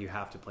feel like you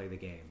have to play the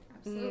game.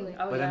 Absolutely.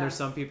 Oh, but then there's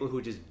some people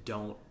who just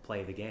don't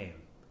play the game.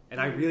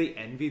 And I really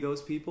envy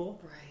those people.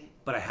 Right.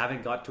 But I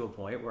haven't got to a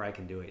point where I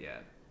can do it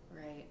yet.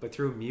 Right. But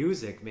through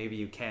music, maybe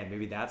you can.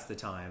 Maybe that's the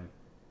time.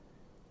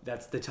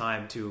 That's the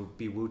time to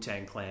be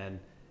Wu-Tang Clan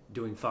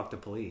doing Fuck the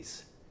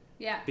Police.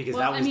 Yeah. Because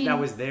that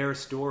was their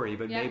story,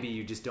 but maybe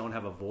you just don't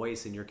have a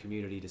voice in your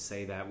community to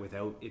say that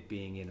without it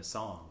being in a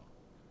song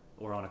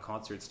or on a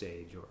concert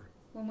stage. Or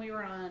when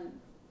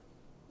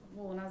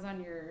I was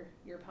on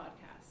your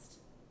podcast,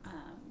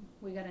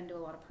 we got into a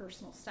lot of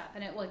personal stuff,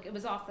 and it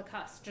was off the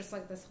cusp, just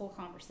like this whole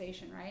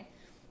conversation, right?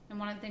 And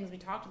one of the things we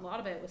talked a lot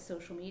about was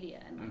social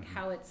media and like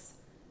how it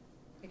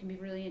can be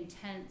really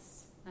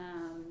intense.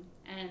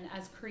 And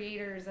as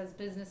creators, as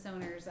business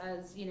owners,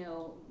 as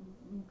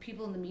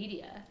people in the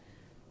media,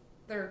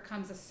 there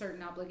comes a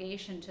certain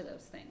obligation to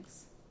those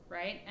things,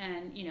 right?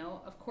 And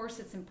of course,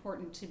 it's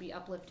important to be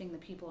uplifting the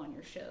people on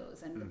your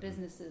shows and the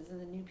businesses and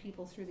the new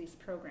people through these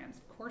programs.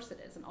 Of course, it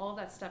is, and all of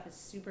that stuff is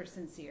super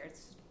sincere.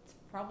 It's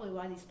probably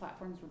why these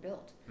platforms were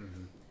built.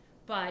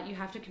 But you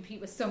have to compete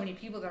with so many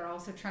people that are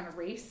also trying to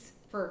race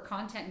for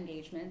content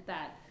engagement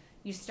that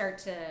you start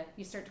to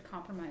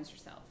compromise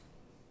yourself.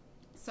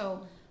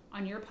 So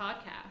on your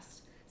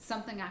podcast,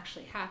 something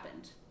actually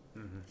happened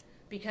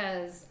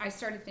because I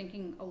started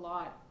thinking a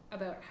lot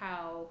about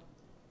how.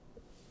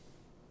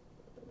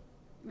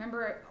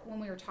 Remember when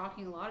we were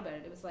talking a lot about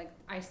it, it was like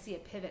I see a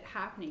pivot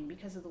happening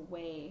because of the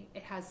way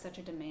it has such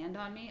a demand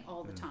on me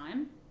all the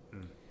time.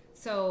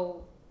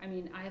 So, I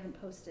mean, I haven't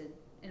posted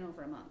in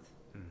over a month.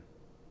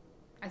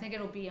 I think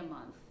it'll be a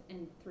month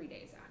in 3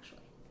 days, actually.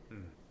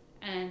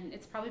 And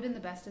it's probably been the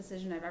best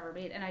decision I've ever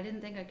made. And I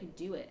didn't think I could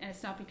do it. And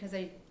it's not because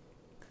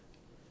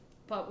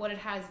but what it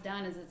has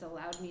done is it's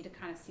allowed me to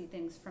kind of see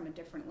things from a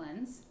different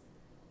lens.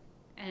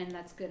 And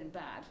that's good and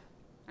bad,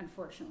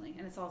 unfortunately.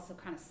 And it's also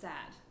kind of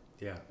sad.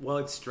 yeah, well,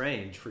 it's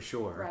strange for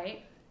sure.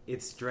 Right?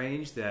 It's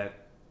strange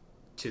that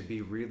to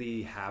be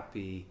really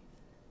happy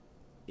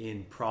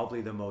in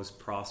probably the most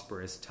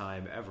prosperous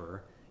time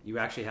ever, you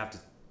actually have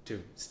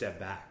to step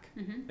back.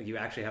 Like you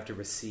actually have to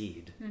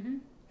recede.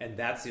 And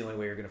that's the only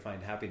way you're going to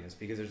find happiness,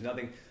 because there's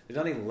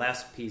nothing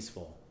less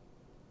peaceful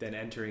than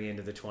entering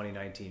into the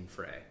 2019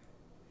 fray.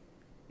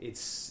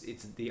 It's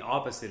the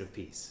opposite of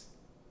peace.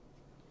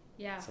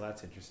 Yeah. So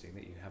that's interesting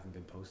that you haven't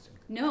been posting.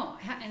 No,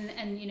 and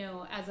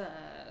as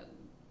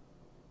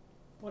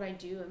what I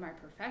do in my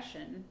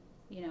profession,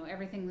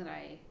 everything that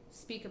I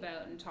speak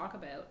about and talk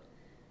about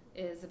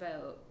is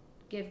about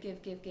give,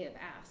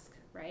 ask,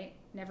 right?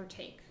 Never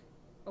take.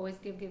 Always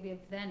give,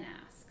 then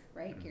ask,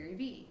 right? Gary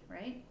Vee,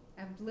 right?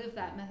 I've lived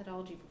that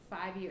methodology for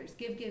 5 years.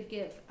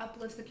 Give,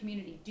 uplifts the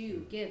community.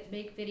 Do, give,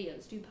 make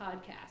videos, do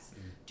podcasts,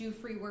 do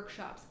free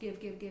workshops, give.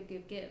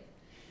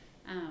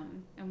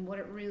 And what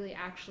it really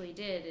actually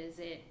did is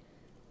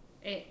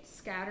it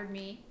scattered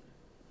me.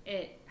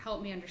 It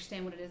helped me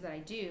understand what it is that I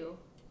do,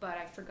 but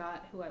I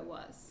forgot who I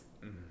was.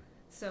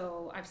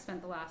 So I've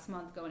spent the last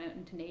month going out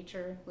into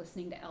nature,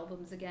 listening to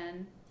albums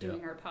again,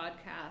 doing our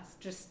podcast,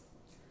 just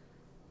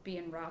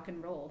being rock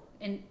and roll.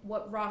 And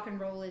what rock and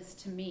roll is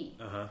to me.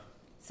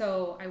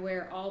 So I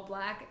wear all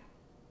black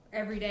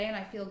every day and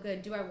I feel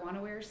good. Do I want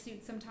to wear a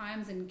suit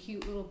sometimes and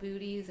cute little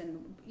booties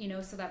and, you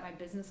know, so that my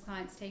business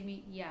clients take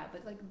me? Yeah,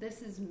 but like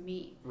this is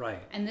me.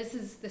 Right. And this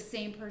is the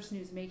same person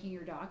who's making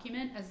your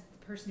document as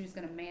the person who's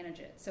going to manage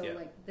it. So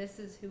like this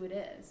is who it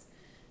is.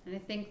 And I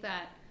think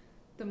that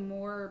the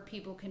more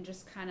people can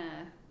just kind of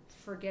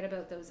forget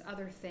about those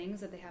other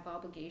things that they have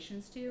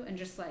obligations to and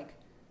just like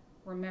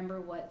remember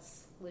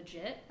what's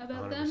legit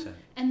about 100%. them.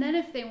 And then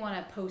if they want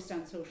to post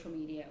on social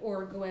media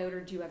or go out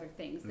or do other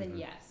things, then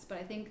yes. But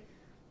I think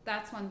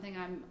that's one thing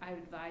I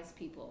advise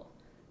people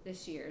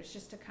this year is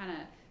just to kind of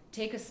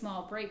take a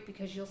small break,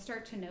 because you'll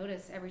start to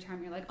notice every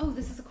time you're like, oh,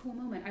 this is a cool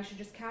moment. I should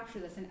just capture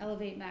this and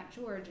elevate Matt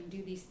George and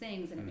do these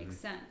things, and it makes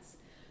sense.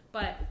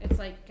 But it's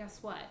like, guess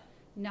what?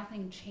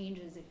 Nothing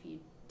changes if you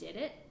did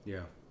it.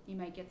 Yeah. You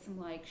might get some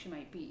likes.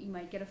 You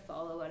might get a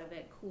follow out of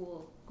it.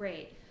 Cool,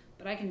 great.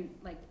 But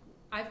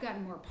I've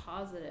gotten more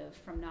positive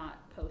from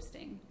not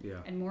posting,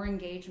 and more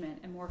engagement,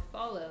 and more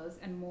follows,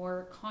 and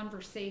more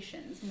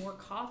conversations, more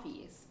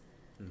coffees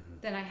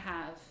than I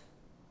have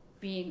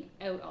being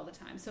out all the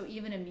time. So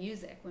even in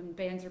music, when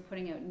bands are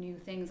putting out new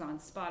things on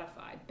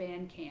Spotify,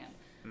 Bandcamp,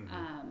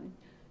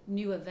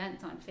 new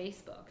events on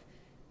Facebook,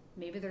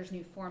 maybe there's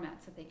new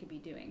formats that they could be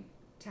doing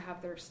to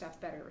have their stuff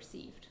better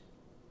received.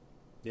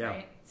 Yeah.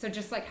 Right? So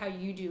just like how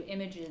you do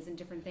images and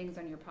different things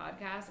on your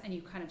podcast, and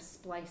you kind of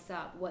splice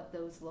up what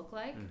those look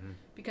like,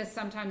 because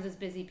sometimes as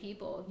busy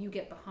people, you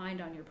get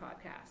behind on your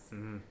podcasts.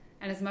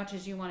 And as much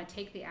as you want to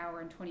take the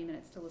hour and 20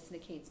 minutes to listen to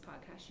Kate's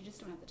podcast, you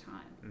just don't have the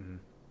time.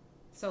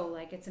 So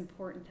like it's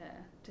important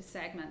to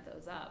segment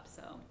those up.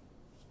 So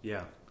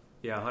yeah,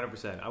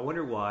 100%. I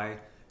wonder why,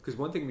 because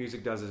one thing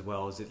music does as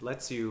well is it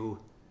lets you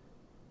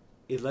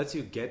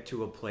get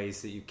to a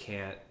place that you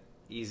can't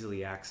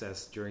easily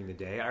access during the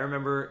day. I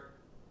remember,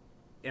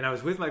 and I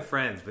was with my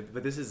friends,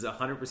 but this is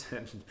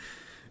 100%.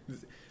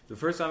 The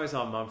first time I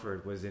saw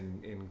Mumford was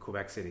in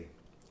Quebec City,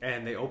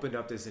 and they opened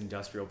up this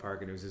industrial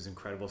park, and it was this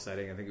incredible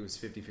setting. I think it was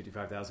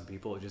 55,000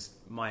 people. It was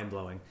just mind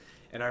blowing.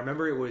 And I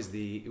remember it was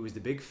the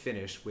big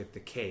finish with the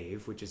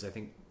cave, which is I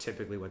think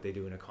typically what they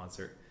do in a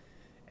concert.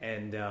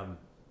 And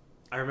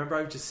I remember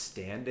I was just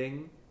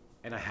standing,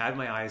 and I had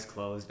my eyes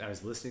closed, and I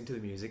was listening to the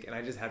music, and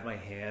I just had my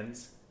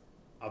hands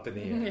up in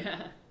the air.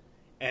 Yeah.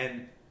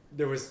 And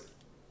there was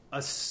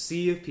a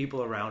sea of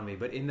people around me,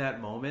 but in that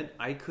moment,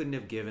 I couldn't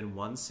have given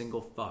one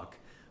single fuck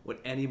what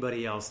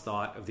anybody else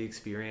thought of the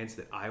experience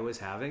that I was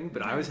having.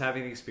 But I was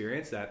having an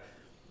experience that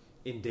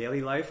in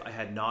daily life I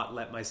had not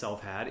let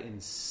myself had in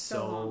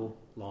so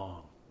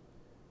long.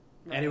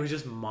 Right. And it was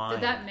just mine.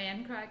 Did that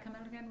man cry come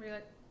out again? Were you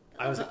like,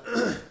 I was like,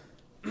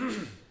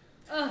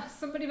 oh,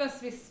 somebody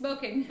must be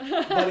smoking.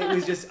 But it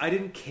was just, I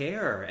didn't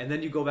care. And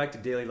then you go back to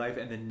daily life,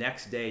 and the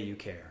next day you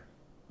care.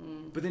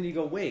 But then you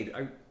go, wait,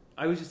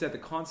 I was just at the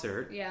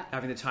concert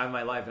having the time of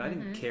my life, and I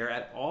didn't care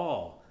at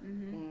all.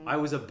 I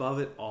was above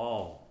it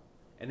all.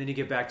 And then you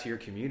get back to your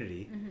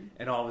community,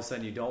 and all of a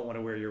sudden you don't want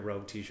to wear your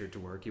Rogue t-shirt to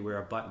work. You wear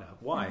a button-up.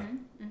 Why?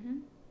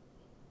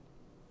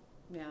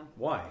 Yeah.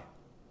 Why?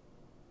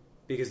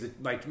 Because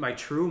my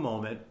true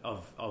moment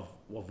of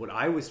what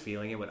I was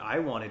feeling and what I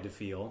wanted to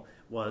feel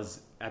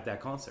was at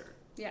that concert.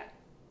 Yeah.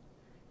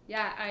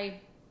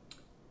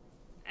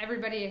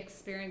 Everybody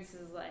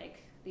experiences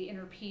like the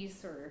inner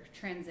peace or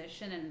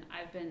transition,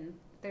 and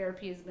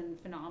therapy has been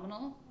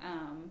phenomenal.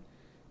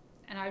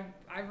 And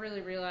I've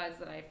really realized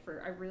that I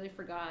really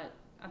forgot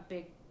a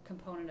big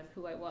component of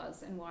who I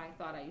was and why I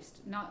thought I used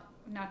to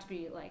not to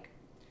be like,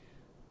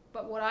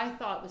 but what I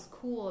thought was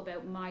cool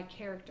about my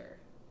character.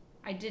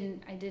 I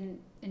didn't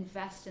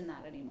invest in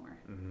that anymore.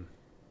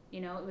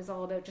 You know, it was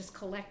all about just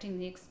collecting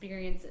the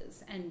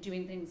experiences and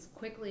doing things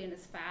quickly and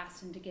as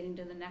fast and to getting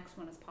to the next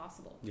one as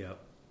possible. Yep.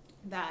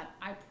 That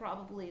I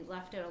probably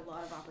left out a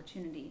lot of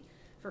opportunity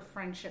for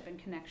friendship and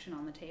connection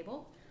on the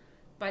table.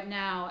 But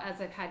now, as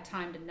I've had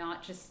time to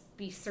not just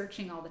be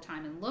searching all the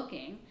time and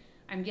looking,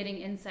 I'm getting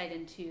insight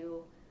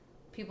into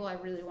people I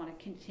really want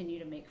to continue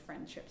to make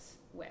friendships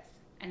with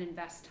and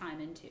invest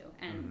time into,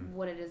 and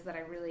what it is that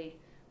I really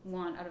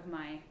want out of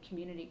my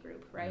community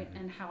group, right?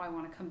 And how I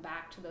want to come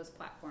back to those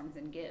platforms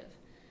and give.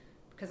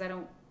 Because I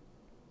don't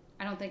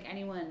think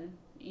anyone,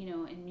 you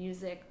know, in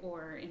music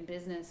or in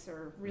business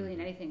or really in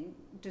anything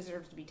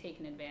deserves to be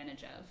taken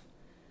advantage of.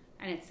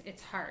 And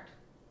it's hard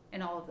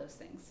in all of those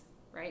things,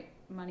 right?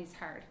 Money's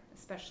hard,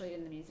 especially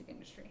in the music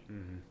industry.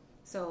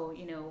 So,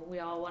 you know, we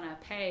all want to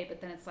pay,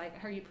 but then it's like,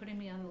 are you putting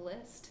me on the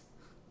list?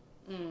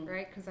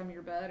 Right? Because I'm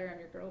your bud or I'm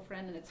your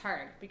girlfriend, and it's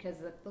hard because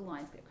the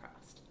lines get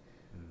crossed.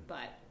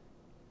 But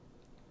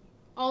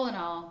all in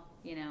all,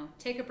 you know,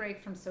 take a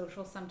break from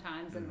social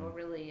sometimes, and it'll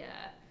really,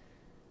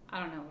 I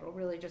don't know, it'll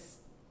really just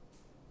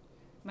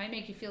might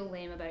make you feel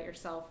lame about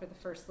yourself for the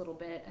first little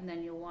bit, and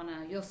then you'll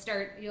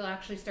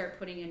actually start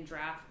putting in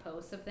draft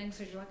posts of things,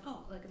 so you're like, oh,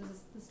 like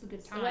this is a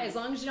good time. So as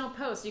long as you don't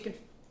post, you can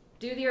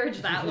do the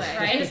urge that way,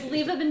 right? Just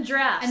leave them in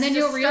drafts, and then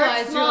just you'll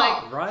realize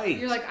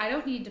you're like, I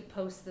don't need to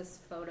post this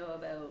photo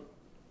about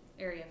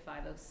Area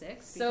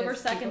 506. Sober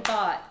second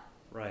thought,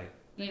 right?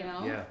 You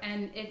know,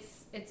 and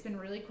it's it's been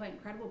really quite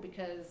incredible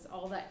because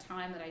all that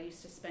time that I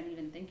used to spend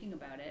even thinking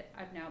about it,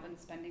 I've now been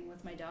spending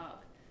with my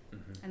dog.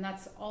 And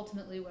that's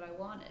ultimately what I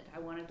wanted. I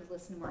wanted to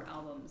listen to more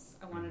albums.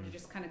 I wanted to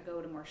just kind of go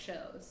to more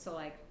shows. So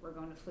like, we're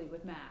going to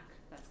Fleetwood Mac.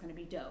 That's going to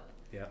be dope.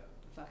 Yeah.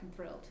 Fucking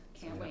thrilled.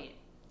 Can't wait.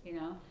 You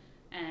know?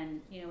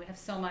 And, you know, we have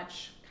so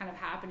much kind of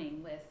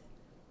happening with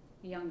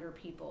younger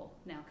people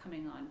now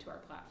coming on to our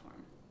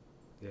platform.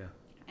 Yeah.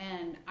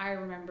 And I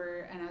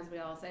remember, and as we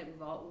all say,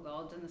 we've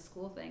all done the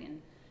school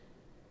thing,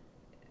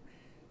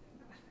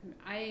 and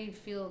I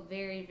feel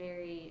very,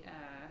 very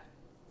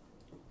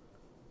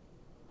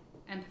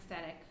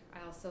empathetic.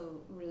 I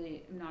also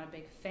really am not a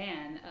big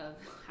fan of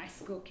high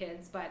school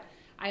kids, but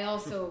I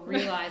also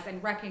realize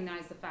and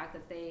recognize the fact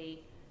that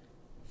they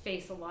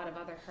face a lot of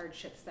other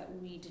hardships that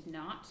we did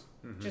not,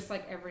 just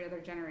like every other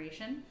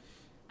generation.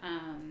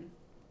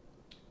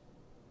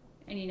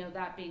 And, you know,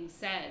 that being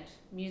said,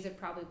 music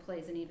probably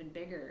plays an even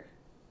bigger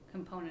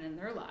component in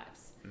their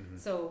lives.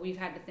 So we've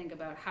had to think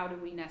about how do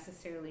we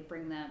necessarily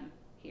bring them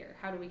here?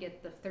 How do we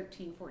get the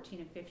 13, 14,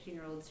 and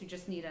 15-year-olds who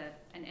just need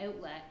an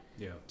outlet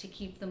to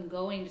keep them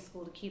going to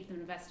school, to keep them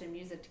invested in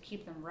music, to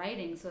keep them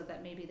writing so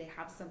that maybe they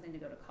have something to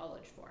go to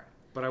college for?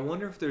 But I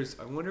wonder if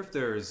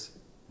there's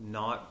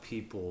not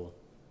people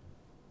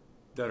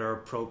that are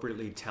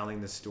appropriately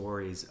telling the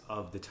stories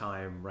of the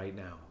time right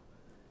now.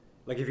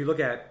 Like if you look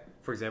at,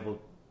 for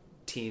example,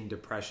 teen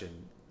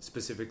depression,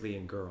 specifically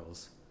in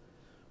girls,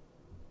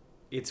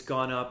 it's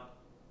gone up.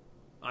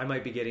 I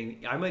might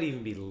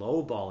even be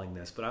lowballing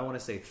this, but I want to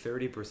say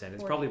 30%. It's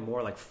 40. probably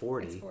more like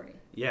 40. It's 40.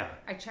 Yeah.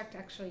 I checked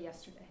actually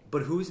yesterday.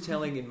 But who's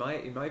telling, in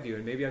my view,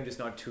 and maybe I'm just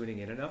not tuning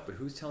in enough, but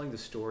who's telling the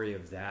story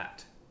of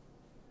that?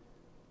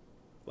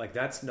 Like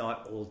that's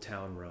not Old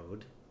Town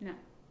Road. No.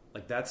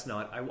 Like that's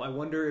not. I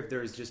wonder if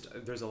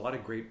there's a lot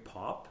of great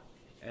pop,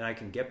 and I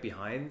can get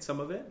behind some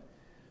of it,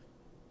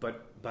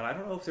 but I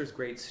don't know if there's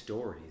great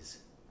stories.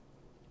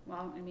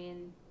 Well, I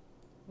mean,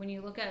 when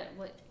you look at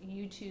what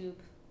YouTube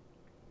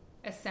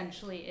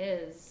essentially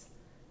is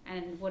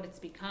and what it's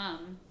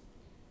become,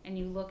 and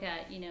you look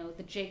at, you know,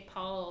 the Jake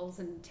Pauls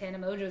and Tana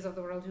Mojos of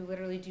the world who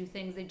literally do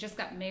things. They just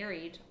got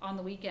married on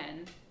the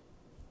weekend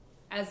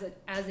as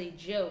a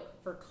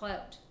joke for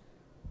clout.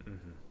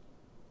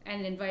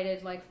 And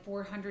invited like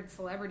 400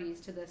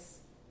 celebrities to this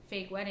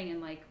fake wedding and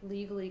like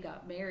legally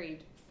got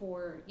married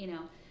for, you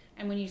know.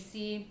 And when you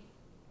see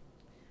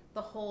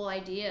the whole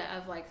idea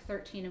of like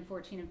 13 and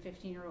 14 and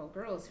 15-year-old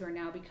girls who are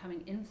now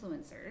becoming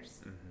influencers,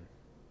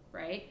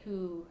 right,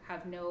 who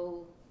have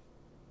no,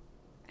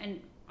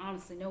 and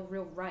honestly no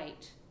real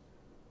right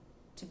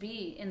to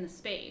be in the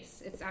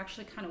space, it's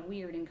actually kind of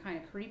weird and kind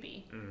of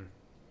creepy.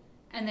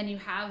 And then you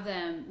have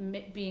them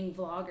being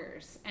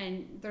vloggers,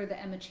 and they're the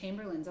Emma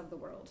Chamberlains of the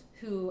world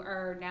who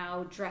are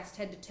now dressed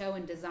head to toe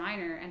in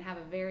designer and have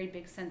a very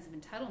big sense of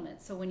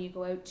entitlement. So when you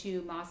go out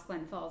to Moss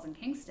Glen Falls in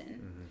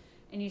Kingston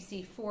and you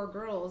see 4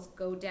 girls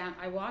go down,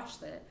 I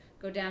watched it,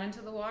 go down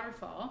into the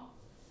waterfall.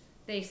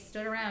 They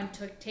stood around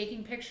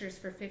taking pictures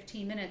for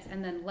 15 minutes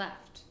and then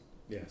left.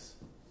 Yes.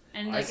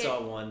 And I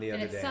saw one the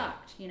other and day. it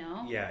sucked, you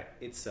know? Yeah,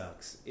 it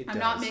sucks. I'm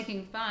not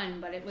making fun,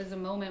 but it was a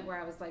moment where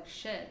I was like,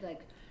 shit, like,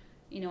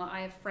 you know,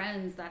 I have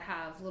friends that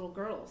have little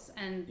girls,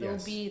 and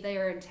they'll be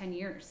there in 10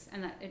 years,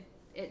 and that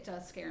it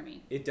does scare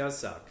me. It does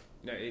suck.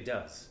 No, it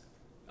does.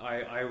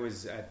 I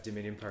was at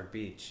Dominion Park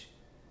Beach,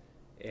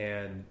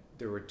 and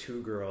there were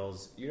 2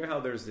 girls. You know how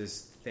there's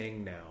this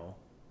thing now,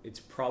 it's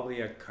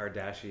probably a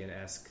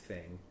Kardashian-esque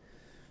thing,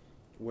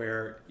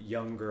 where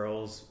young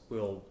girls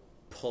will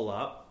pull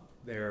up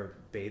their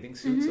bathing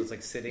suits, so it's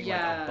like sitting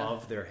like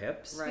above their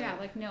hips. Right. Yeah,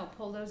 like, no,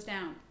 pull those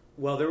down.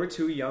 Well, there were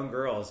 2 young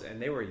girls,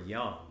 and they were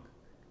young.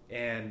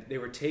 And they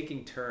were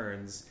taking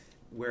turns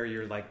where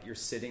you're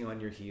sitting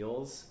on your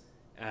heels,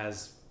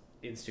 as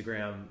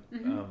Instagram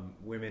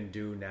women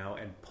do now,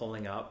 and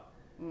pulling up,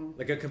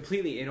 like a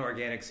completely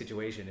inorganic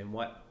situation. In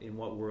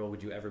what world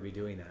would you ever be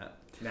doing that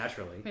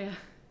naturally? Yeah.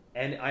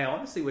 And I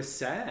honestly was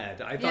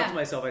sad. I thought to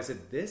myself, I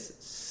said, "This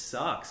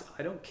sucks.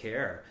 I don't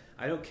care.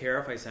 I don't care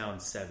if I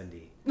sound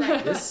 70.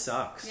 This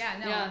sucks. Yeah,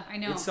 no, Yeah. I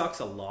know. It sucks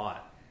a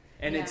lot,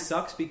 and it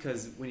sucks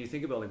because when you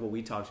think about like what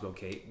we talked about,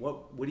 Kate,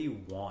 what do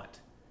you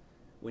want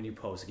when you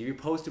post? Like if you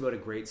post about a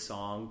great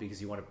song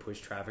because you want to push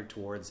traffic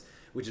towards,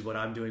 which is what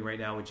I'm doing right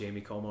now with Jamie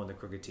Como and the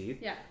Crooked Teeth.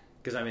 Yeah.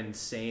 Because I'm an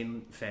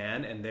insane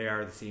fan, and they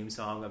are the theme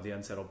song of the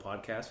Unsettled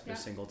podcast, their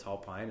single Tall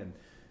Pine, and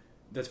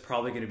that's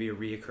probably going to be a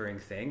reoccurring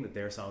thing that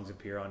their songs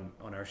appear on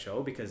our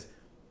show because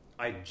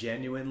I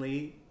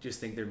genuinely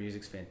just think their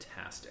music's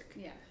fantastic.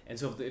 Yeah. And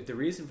so if the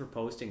reason for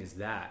posting is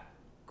that,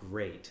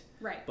 great.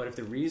 Right. But if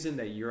the reason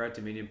that you're at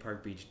Dominion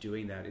Park Beach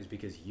doing that is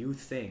because you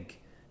think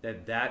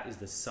that is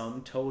the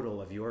sum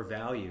total of your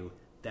value,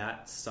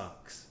 that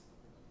sucks.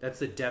 That's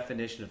the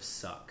definition of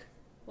suck.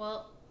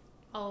 Well,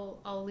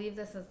 I'll leave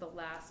this as the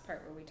last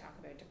part where we talk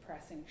about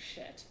depressing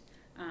shit.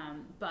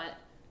 But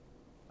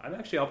I'm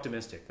actually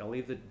optimistic. I'll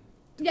leave the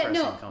yeah,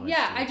 no, comments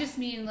yeah, to I you. just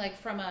mean like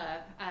from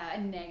a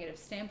negative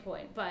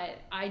standpoint. But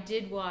I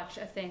did watch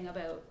a thing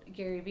about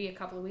Gary Vee a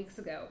couple of weeks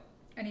ago,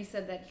 And he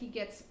said that he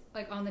gets,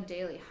 like, on the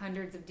daily,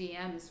 hundreds of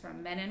DMs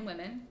from men and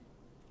women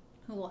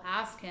who will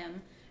ask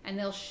him, and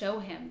they'll show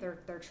him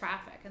their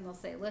traffic, and they'll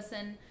say,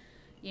 listen,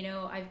 you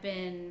know, I've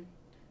been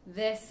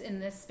this in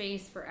this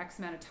space for X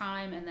amount of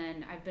time, and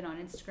then I've been on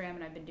Instagram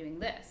and I've been doing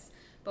this.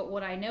 But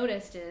what I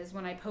noticed is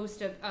when I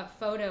post a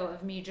photo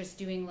of me just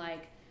doing,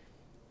 like,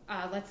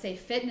 let's say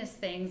fitness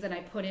things, and I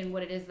put in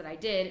what it is that I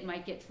did, it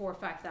might get 4,000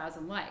 or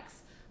 5,000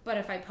 likes. But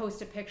if I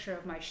post a picture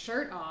of my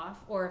shirt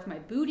off, or if my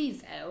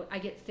booty's out, I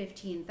get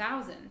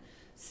 15,000.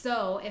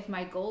 So if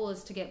my goal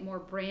is to get more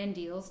brand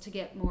deals, to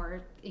get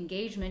more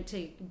engagement,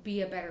 to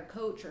be a better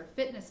coach or a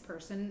fitness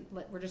person,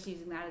 we're just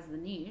using that as the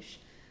niche,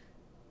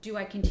 do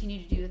I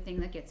continue to do the thing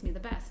that gets me the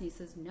best? And he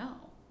says, no.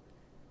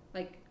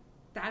 Like,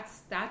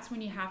 that's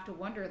when you have to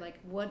wonder, like,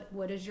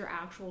 what is your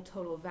actual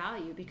total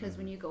value? Because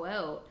when you go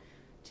out,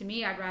 to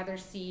me, I'd rather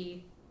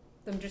see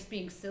them just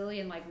being silly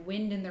and, like,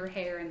 wind in their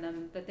hair and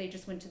them that they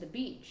just went to the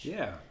beach.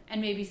 Yeah. And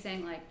maybe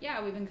saying, like,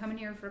 yeah, we've been coming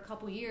here for a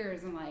couple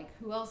years, and, like,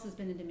 who else has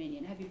been to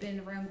Dominion? Have you been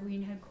around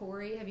Greenhead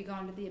Quarry? Have you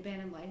gone to the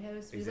abandoned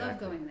lighthouse? We love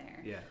going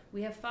there. Yeah.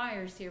 We have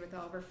fires here with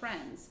all of our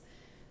friends.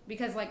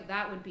 Because, like,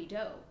 that would be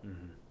dope.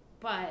 Mm-hmm.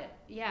 But,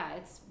 yeah,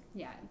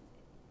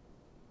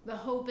 the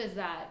hope is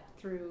that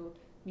through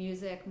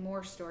music,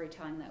 more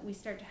storytelling, that we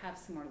start to have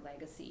some more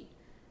legacy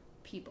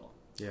people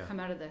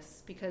come out of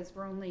this, because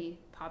we're only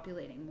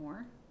populating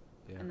more.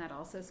 Yeah. And that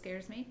also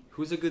scares me.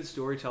 Who's a good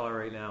storyteller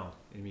right now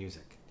in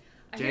music?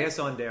 J.S.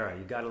 Ondera.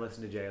 You got to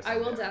listen to J.S. Ondera. I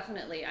will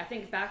definitely. I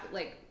think back,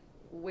 like,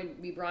 when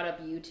we brought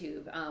up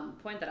YouTube,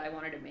 point that I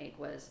wanted to make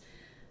was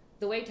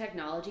the way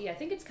technology, I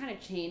think it's kind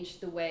of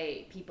changed the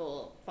way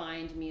people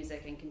find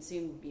music and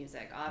consume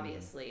music,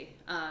 obviously.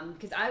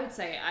 Because I would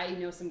say I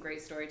know some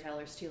great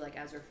storytellers, too, like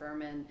Ezra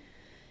Furman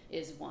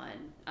is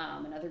one.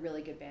 Another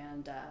really good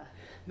band,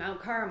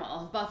 Mount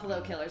Carmel, Buffalo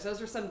Killers. Those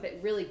are some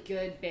really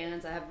good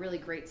bands that have really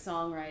great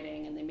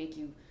songwriting, and they make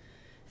you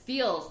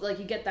feel like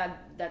you get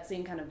that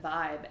same kind of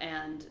vibe.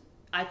 And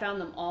I found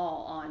them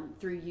all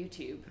through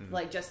YouTube,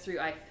 like just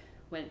through I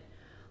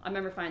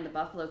remember finding the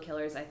Buffalo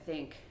Killers, I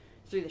think,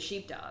 through the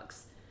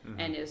Sheepdogs,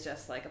 and it was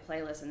just like a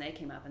playlist, and they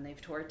came up and they've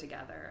toured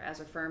together.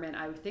 Ezra Furman,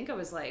 I would think I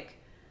was like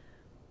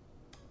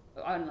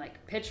on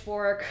like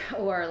Pitchfork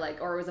or it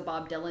was a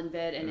Bob Dylan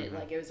vid, and it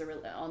was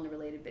on the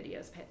Related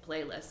Videos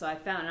playlist. So I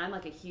found, and I'm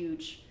like a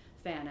huge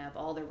fan of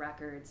all the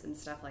records and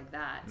stuff like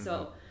that.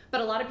 So,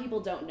 but a lot of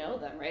people don't know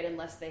them, right?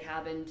 Unless they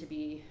happen to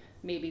be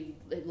maybe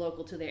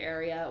local to their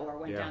area or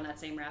went down that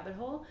same rabbit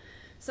hole.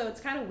 So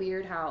it's kind of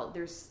weird how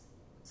there's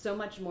so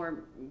much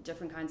more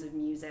different kinds of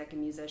music,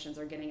 and musicians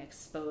are getting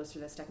exposed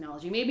through this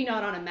technology. Maybe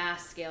not on a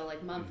mass scale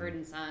like Mumford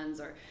and Sons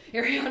or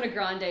Ariana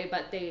Grande,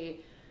 but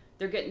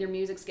their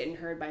music's getting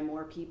heard by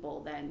more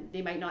people than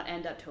they might not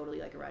end up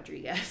totally like a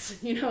Rodriguez.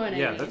 You know what I mean?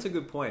 Yeah, that's a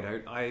good point.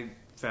 I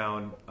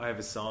have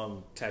a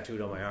song tattooed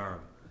on my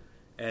arm,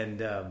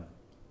 and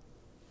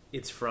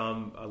it's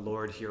from a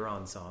Lord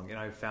Huron song, and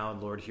I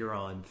found Lord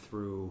Huron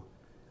through,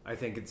 I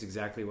think it's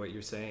exactly what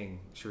you're saying,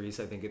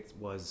 Charisse. I think it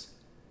was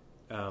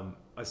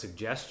a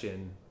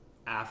suggestion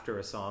after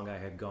a song I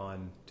had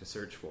gone to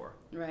search for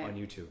on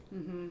YouTube.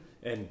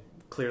 And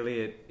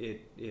clearly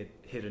it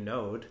hit a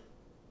node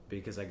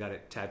because I got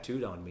it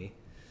tattooed on me.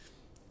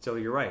 So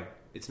you're right.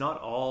 It's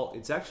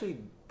actually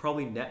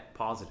probably net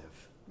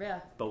positive.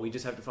 Yeah. But we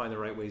just have to find the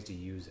right ways to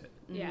use it.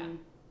 Yeah.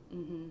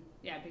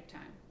 Yeah, big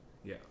time.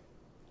 Yeah.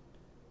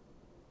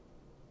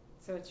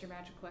 So it's your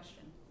magic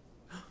question.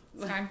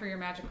 It's time for your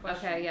magic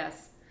question. Okay,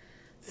 yes.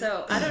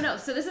 So, I don't know.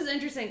 So this is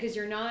interesting because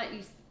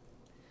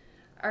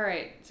all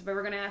right, but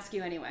we're going to ask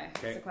you anyway.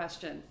 Okay. It's a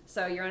question.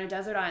 So you're on a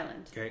desert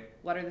island. Okay.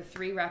 What are the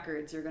 3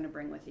 records you're going to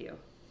bring with you?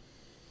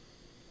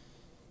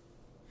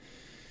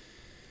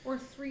 Or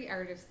 3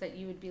 artists that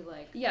you would be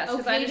like, yes,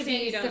 okay to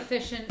be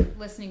sufficient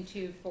listening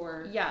to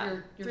for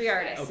your 3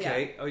 artists.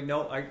 Okay. Yeah. Oh,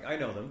 no, I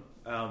know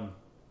them.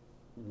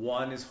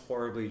 One is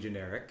horribly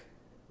generic,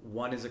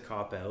 one is a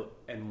cop-out,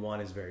 and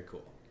one is very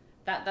cool.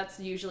 That's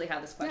usually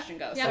how this question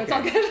goes. Yeah, so it's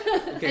all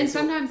good. Okay, and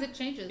sometimes it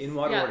changes. In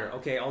what order?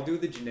 Okay, I'll do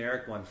the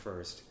generic one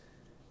first.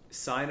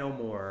 Sigh No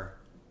More,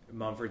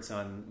 Mumford &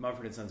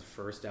 Sons'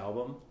 first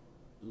album,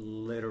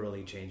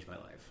 literally changed my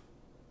life.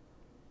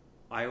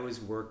 I was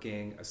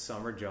working a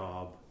summer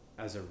job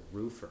as a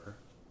roofer,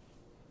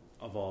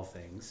 of all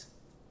things,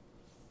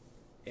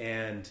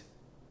 and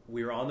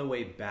we were on the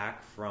way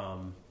back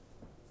from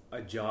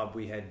a job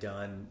we had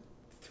done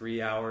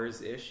 3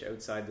 hours-ish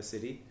outside the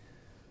city,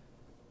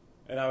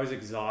 and I was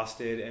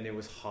exhausted, and it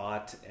was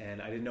hot,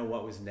 and I didn't know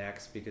what was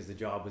next because the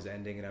job was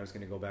ending and I was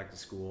going to go back to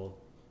school,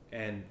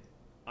 and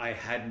I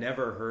had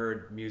never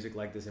heard music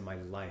like this in my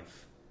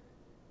life.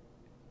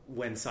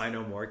 When Sigh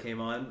No More came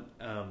on,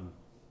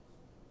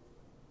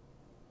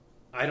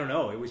 I don't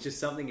know. It was just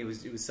something. It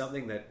was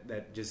something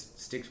that just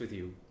sticks with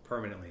you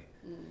permanently.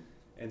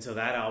 And so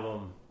that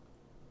album,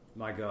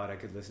 my God, I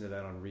could listen to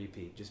that on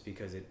repeat just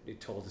because it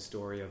told the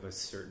story of a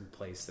certain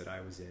place that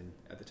I was in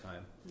at the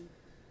time.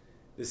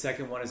 The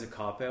second one is a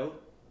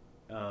cop-out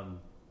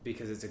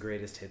because it's a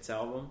greatest hits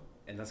album,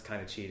 and that's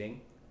kind of cheating.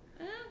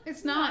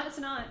 It's not. It's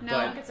not. No.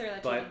 I don't consider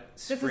that cheating. But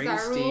This is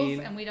our rules,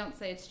 Springsteen. and we don't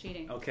say it's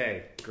cheating.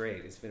 Okay,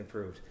 great. It's been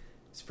approved.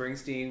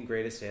 Springsteen,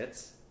 greatest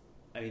hits.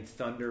 I mean,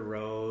 Thunder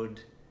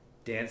Road,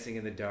 Dancing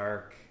in the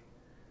Dark,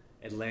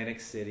 Atlantic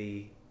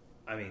City.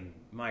 I mean,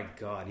 my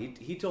God,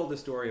 he told the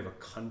story of a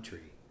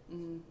country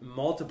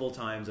multiple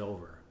times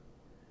over.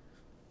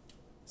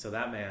 So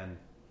that man,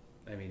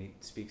 I mean, he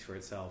speaks for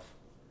itself.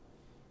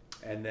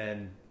 And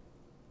then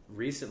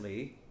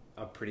recently,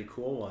 a pretty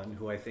cool one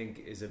who I think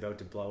is about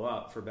to blow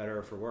up for better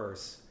or for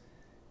worse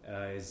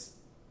is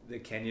the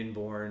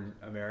Kenyan-born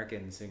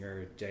American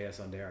singer J.S.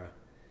 Ondera.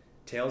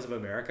 Tales of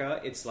America,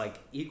 it's like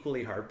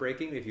equally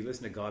heartbreaking if you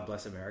listen to God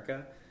Bless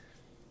America,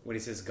 when he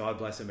says, God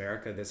bless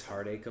America, this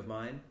heartache of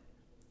mine,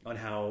 on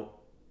how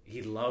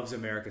he loves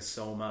America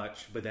so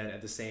much, but then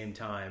at the same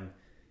time,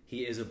 he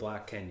is a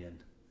black Kenyan.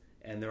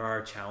 And there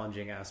are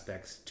challenging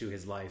aspects to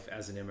his life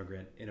as an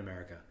immigrant in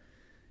America.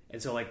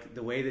 And so like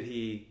the way that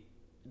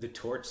the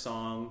Torch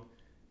song,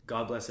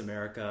 God Bless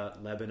America,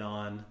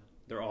 Lebanon,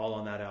 they're all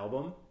on that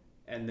album.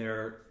 And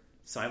they're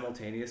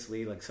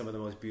simultaneously like some of the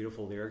most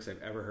beautiful lyrics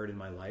I've ever heard in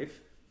my life.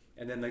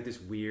 And then like this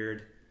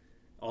weird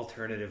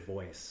alternative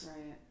voice.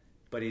 Right.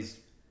 But it's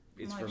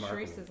remarkable.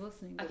 Sharice is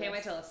listening to I can't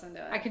wait this. to listen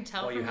to it. I can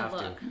tell Well, from you the have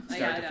look. to.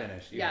 Start to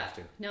finish. You have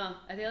to. No,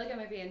 I feel like I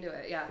might be into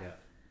it. Yeah.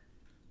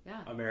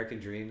 Yeah. American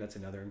Dream, that's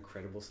another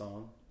incredible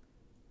song.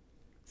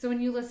 So when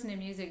you listen to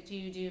music, do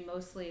you do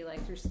mostly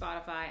like through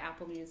Spotify,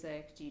 Apple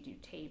Music? Do you do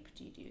tape?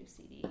 Do you do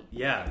CD?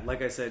 Yeah,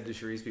 like I said to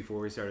Sharice before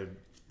we started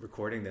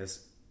recording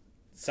this,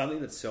 something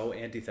that's so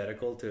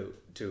antithetical to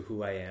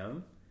who I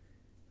am,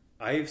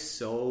 I've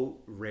so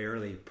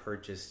rarely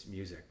purchased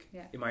music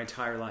in my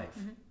entire life.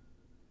 Mm-hmm.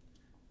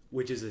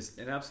 Which is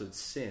an absolute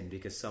sin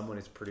because someone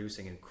is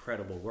producing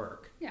incredible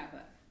work. Yeah,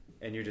 but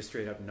and you're just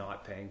straight up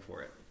not paying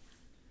for it.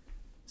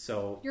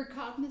 So you're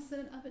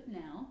cognizant of it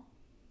now.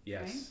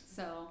 Yes. Right?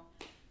 So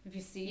if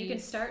you see, you can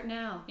start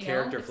now.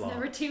 Character It's flaw.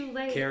 never too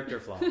late. Character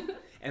flaw.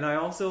 And I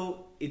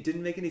also, it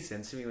didn't make any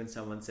sense to me when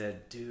someone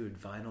said, "Dude,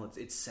 vinyl,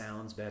 it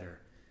sounds better."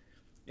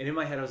 And in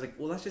my head, I was like,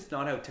 "Well, that's just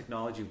not how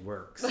technology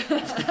works."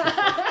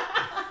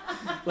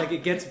 Like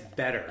it gets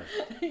better.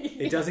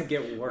 It doesn't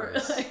get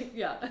worse.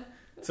 Yeah.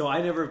 So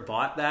I never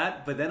bought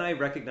that, but then I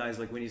recognized,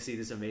 like, when you see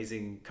this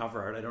amazing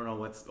cover art, I don't know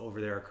what's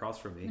over there across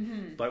from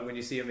me, but when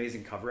you see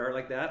amazing cover art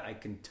like that, I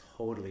can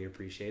totally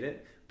appreciate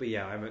it. But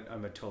yeah,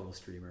 I'm a total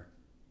streamer.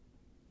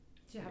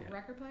 Do you have a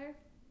record player?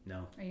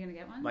 No. Are you gonna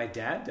get one? My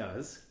dad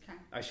does. Okay.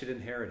 I should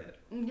inherit it.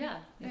 Yeah,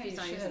 Yeah, if he's you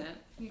not should. using it.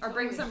 You Or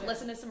bring totally should.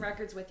 listen to some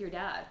records with your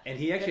dad. And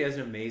he actually has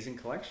an amazing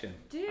collection.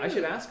 Dude. I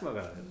should ask him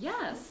about it.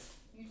 Yes.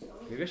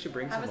 Maybe I should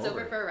bring Have some us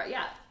over over. for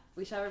yeah.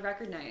 We should have a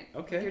record night.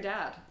 Okay. With your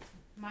dad.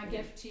 My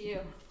gift to you.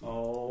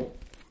 Oh,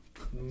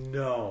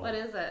 no. What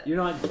is it? You're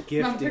not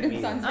gifting Mumford and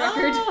me. Sons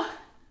record.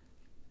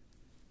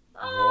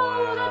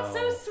 Oh, that's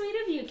so Wow. sweet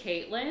of you,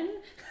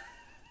 Caitlin.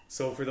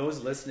 So for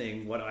those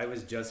listening, what I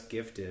was just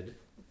gifted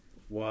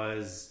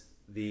was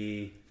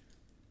the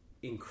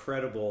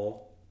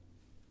incredible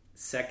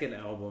second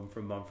album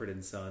from Mumford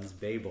and Sons,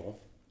 Babel.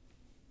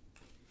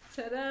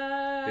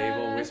 Ta-da!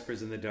 Babel,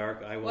 Whispers in the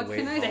Dark, I Will What Wait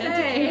can I for You.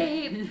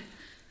 say?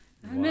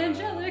 I'm Wow.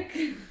 angelic.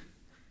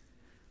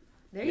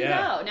 There you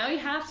Yeah. go. Now you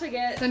have to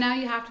get. So now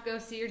you have to go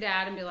see your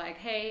dad and be like,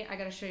 "Hey, I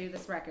got to show you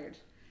this record."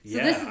 So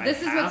Yeah, this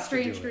is I what have to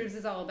Strange do it. Grooves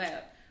is all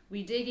about.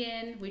 We dig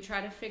in, we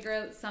try to figure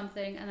out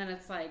something, and then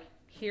it's like,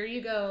 "Here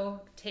you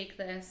go, take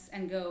this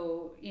and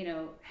go,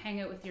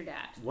 hang out with your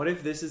dad." What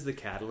if this is the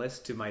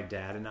catalyst to my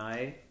dad and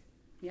I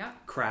Yeah.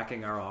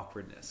 cracking our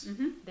awkwardness?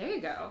 There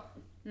you go.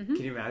 Can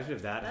you imagine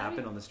if that That'd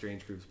happened be- on the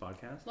Strange Grooves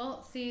podcast?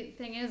 Well, see, the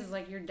thing is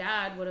like your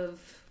dad would have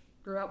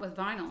grew up with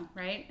vinyl,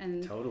 right?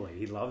 And Totally.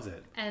 He loves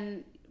it.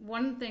 And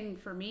one thing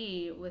for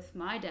me with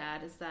my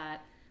dad is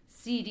that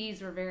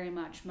CDs were very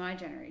much my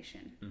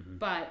generation,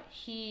 but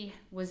he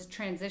was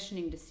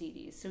transitioning to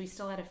CDs, so he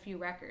still had a few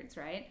records,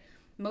 right?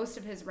 Most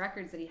of his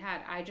records that he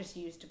had, I just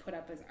used to put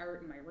up as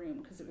art in my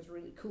room because it was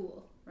really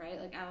cool, right?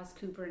 Like Alice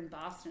Cooper in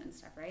Boston and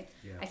stuff, right?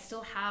 Yeah. I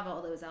still have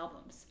all those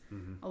albums.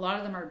 A lot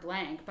of them are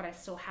blank, but I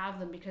still have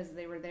them because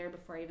they were there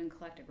before I even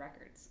collected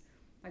records.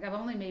 Like I've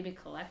only maybe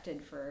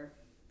collected for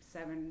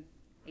 7-8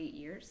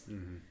 years,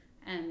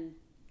 and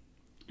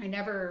I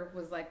never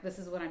was like, this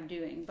is what I'm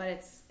doing, but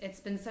it's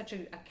been such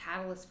a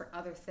catalyst for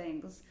other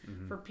things,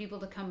 for people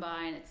to come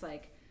by, and it's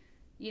like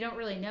you don't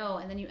really know,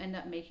 and then you end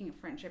up making a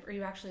friendship, or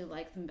you actually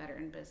like them better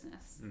in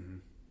business.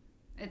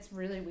 It's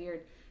really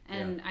weird,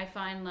 and I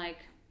find like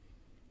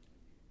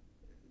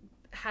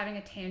having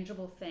a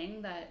tangible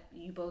thing that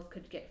you both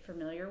could get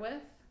familiar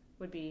with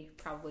would be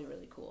probably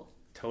really cool.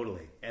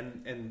 Totally.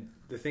 And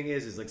the thing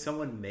is like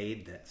someone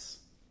made this.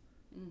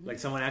 Like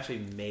someone actually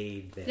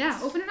made this. Yeah,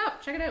 open it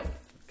up, check it out.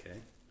 Okay.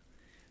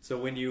 So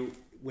when you're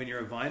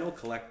a vinyl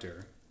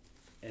collector,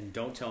 and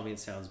don't tell me it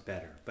sounds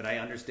better, but I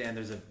understand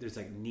there's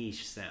like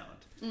niche sound.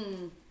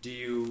 Do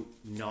you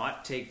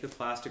not take the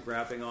plastic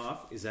wrapping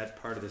off? Is that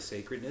part of the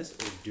sacredness,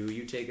 or do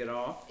you take it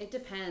off? It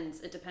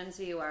depends. It depends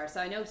who you are. So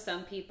I know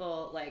some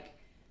people like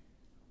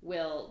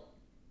will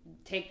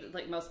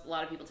a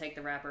lot of people take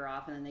the wrapper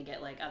off and then they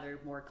get like other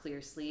more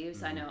clear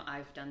sleeves. I know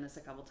I've done this a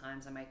couple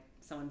times.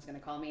 Someone's gonna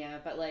call me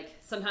out, but like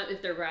sometimes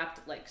if they're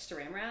wrapped like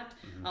saran wrapped,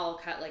 I'll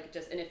cut like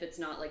and if it's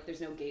not like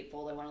there's no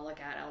gatefold I want to look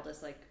at, I'll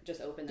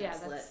just open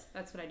that slit.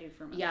 That's what I do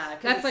for most. Yeah,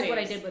 that's like what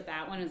I did with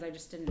that one is I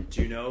just didn't.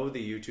 Do you know the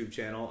YouTube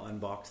channel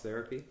Unbox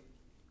Therapy?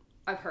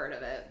 I've heard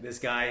of it. This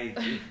guy,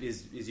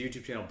 his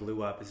YouTube channel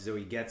blew up. So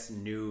he gets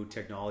new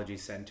technology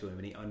sent to him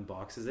and he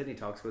unboxes it and he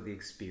talks about the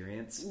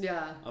experience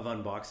of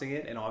unboxing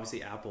it. And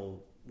obviously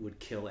Apple would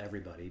kill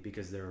everybody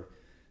because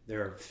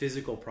their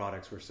physical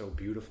products were so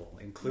beautiful,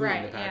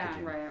 including the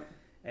packaging. Yeah, right.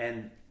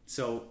 And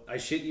so I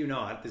shit you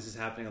not, this is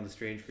happening on the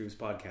Strange Grooves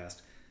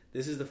podcast.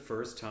 This is the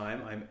first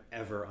time I'm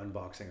ever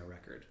unboxing a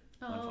record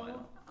on vinyl.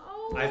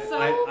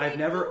 I've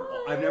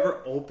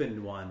never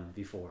opened one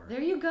before. There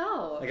you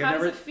go. Like, How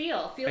does it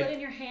feel? Feel it in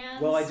your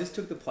hands? Well, I just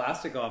took the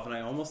plastic off and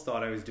I almost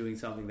thought I was doing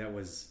something that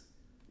was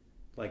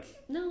like...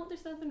 No,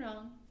 there's nothing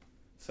wrong.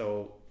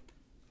 So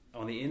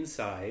on the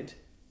inside,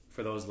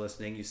 for those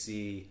listening, you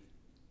see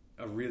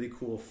a really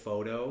cool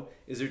photo.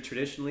 Is there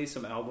traditionally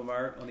some album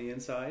art on the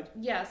inside?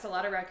 Yes, a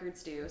lot of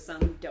records do.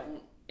 Some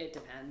don't. It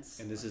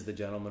depends. And this is the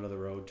Gentlemen of the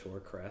Road tour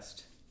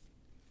crest.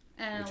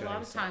 And a lot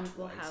of times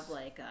they'll have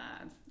like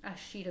a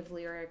sheet of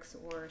lyrics,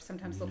 or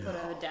sometimes they'll put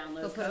a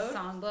download put a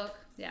songbook.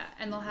 Yeah,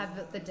 and they'll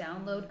have the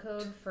download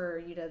code for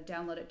you to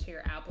download it to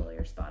your Apple or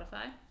your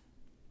Spotify.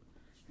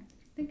 I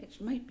think it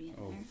might be in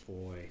there. Oh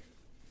boy,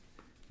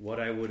 what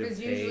I would have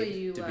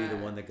paid to be the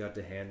one that got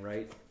to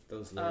handwrite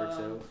those lyrics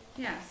out.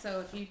 Yeah,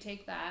 so if you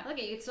take that,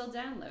 look, you can still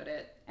download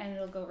it, and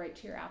it'll go right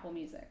to your Apple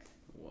Music.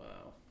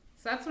 Wow.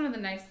 So that's one of the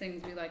nice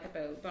things we like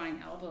about buying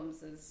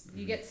albums is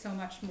you get so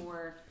much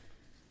more.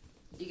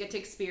 You get to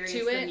experience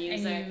to the it,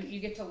 music, and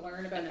you get to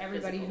learn about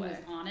everybody who was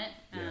on it,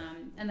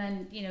 and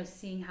then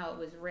seeing how it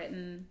was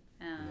written.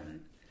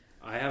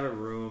 I have a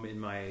room in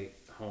my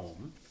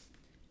home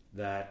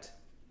that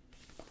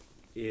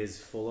is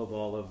full of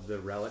all of the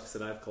relics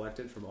that I've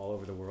collected from all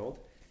over the world,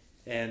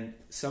 and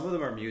some of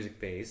them are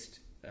music based.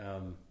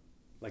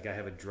 Like I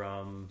have a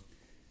drum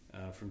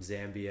from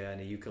Zambia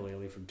and a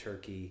ukulele from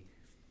Turkey,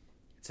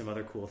 and some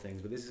other cool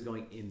things. But this is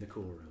going in the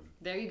cool room.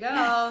 There you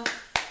go.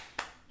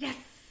 Yes.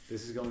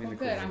 This is going in the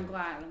cool Oh, room. Good. I'm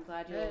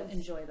glad you'll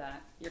enjoy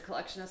that. Your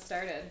collection has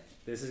started.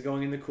 This is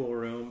going in the cool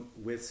room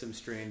with some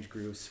Strange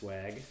Groove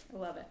swag. I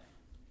love it.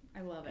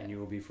 And you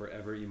will be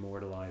forever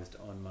immortalized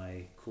on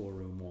my cool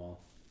room wall.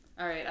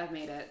 All right, I've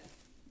made it.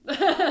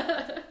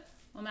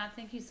 Well, Matt,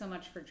 thank you so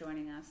much for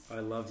joining us. I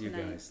love you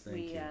tonight. guys.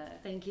 Thank you.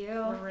 Thank you.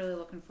 We're really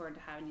looking forward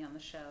to having you on the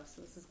show.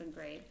 So this has been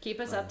great. Keep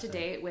us up to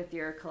date with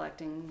your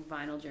collecting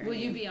vinyl journey. Will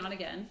you be on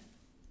again?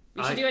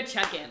 We should do a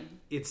check-in.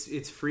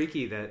 It's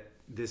freaky that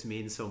this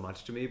means so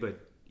much to me, but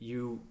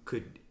you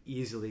could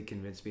easily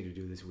convince me to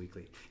do this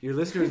weekly. Your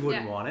listeners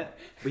wouldn't want it,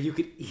 but you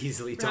could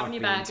easily talk me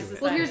into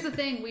it. Well, here's the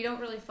thing. We don't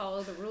really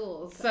follow the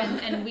rules.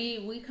 And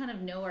we kind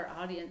of know our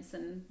audience,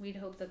 and we'd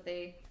hope that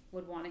they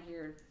would want to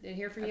hear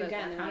from you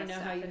again. They want to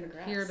know how you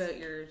progress. Hear about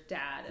your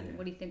dad and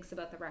what he thinks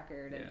about the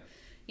record.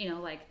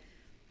 And, like,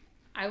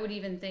 I would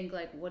even think,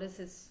 like, what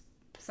is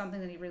something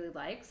that he really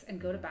likes,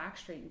 and go to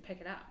Backstreet and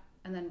pick it up.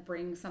 And then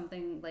bring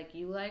something like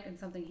you like and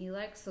something he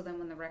likes, so then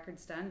when the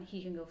record's done,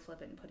 he can go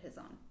flip it and put his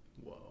on.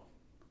 Whoa.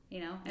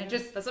 And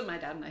that's what my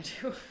dad and I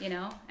do.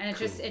 And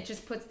it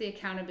just puts the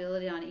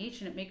accountability on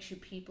each, and it makes you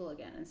people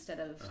again instead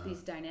of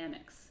these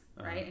dynamics,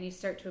 right? And you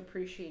start to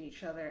appreciate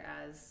each other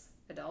as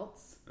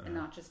adults and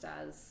not just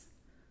as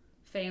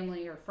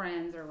family or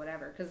friends or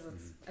whatever, because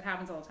it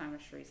happens all the time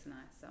with Sharice and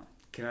I. So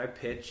can I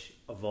pitch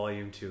a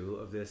volume 2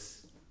 of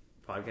this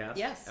podcast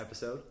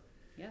episode?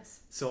 Yes.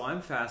 So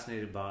I'm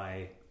fascinated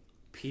by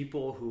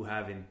people who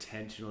have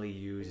intentionally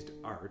used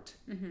art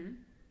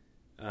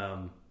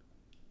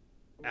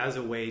as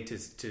a way to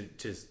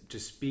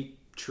speak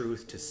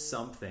truth to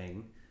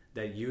something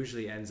that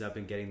usually ends up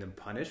in getting them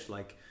punished.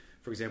 Like,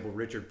 for example,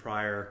 Richard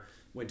Pryor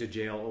went to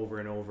jail over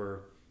and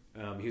over.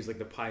 He was like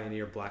the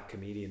pioneer black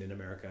comedian in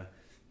America,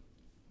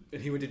 and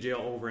he went to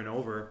jail over and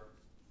over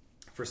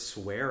for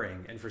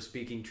swearing and for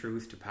speaking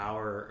truth to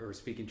power, or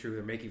speaking truth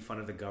or making fun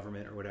of the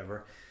government or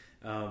whatever.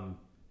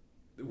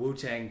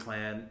 Wu-Tang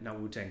Clan,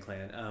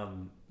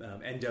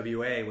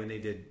 NWA,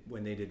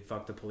 when they did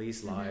Fuck the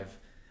Police live,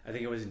 I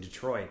think it was in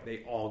Detroit,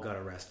 they all got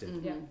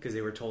arrested because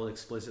they were told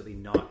explicitly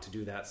not to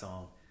do that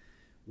song.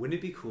 Wouldn't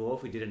it be cool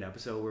if we did an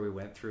episode where we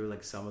went through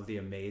like some of the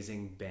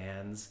amazing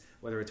bands,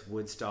 whether it's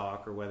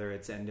Woodstock or whether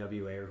it's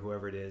NWA or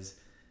whoever it is,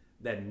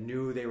 that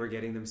knew they were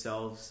getting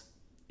themselves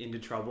into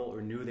trouble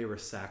or knew they were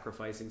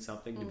sacrificing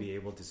something to be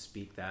able to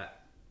speak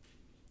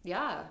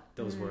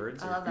those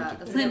words? I love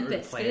that. Limp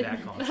Bizkit.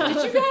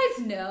 Did you guys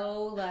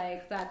know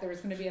like that there was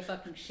going to be a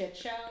fucking shit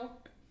show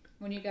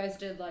when you guys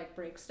did like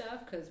break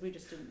stuff? Because we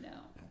just didn't know.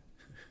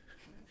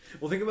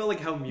 Well, think about like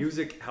how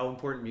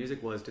important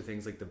music was to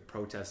things like the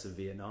protests of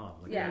Vietnam.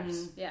 Like yeah.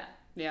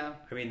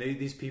 I mean,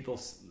 these people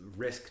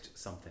risked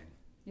something.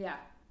 Yeah.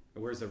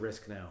 Where's the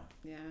risk now?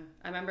 Yeah.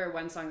 I remember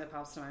one song that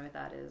pops to mind with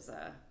that is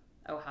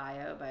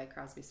Ohio by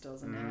Crosby,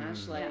 Stills and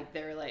Nash.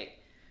 They were like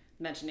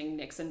mentioning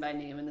Nixon by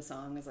name in the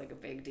song is like a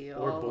big deal.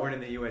 Or Born in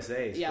the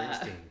USA, Yeah,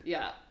 Springsteen.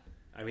 yeah.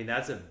 I mean,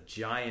 that's a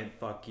giant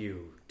fuck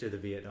you to the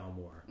Vietnam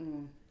War.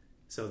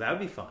 So that would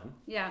be fun.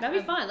 Yeah,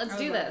 That'd be fun. Let's I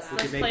do would love this. that.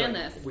 Let's plan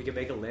this. We could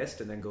make a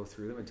list and then go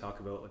through them and talk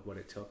about like what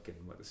it took and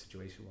what the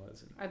situation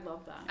was and I'd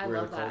love that. I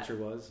where love the that. culture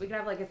was. We could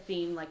have like a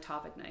theme, like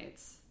topic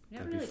nights. We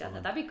haven't That'd be really done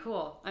fun. that. That'd be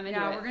cool. I'm into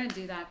Yeah, it. we're gonna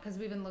do that because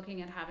we've been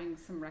looking at having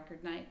some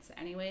record nights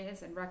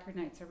anyways, and record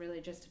nights are really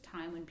just a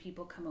time when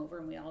people come over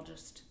and we all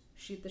just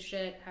shoot the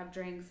shit, have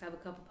drinks, have a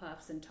couple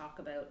puffs, and talk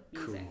about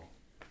music. Cool.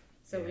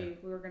 So Yeah.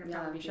 we were gonna Yeah,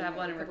 probably we should do have that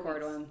one in and a couple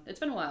record weeks. one. It's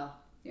been a while.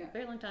 Yeah.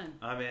 Very long time.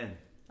 I'm in.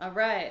 All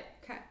right.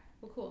 Okay.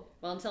 Well, cool.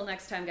 Well, until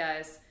next time,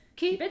 guys.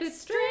 Keep it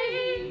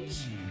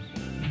strange.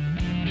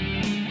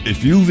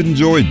 If you've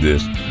enjoyed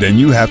this, then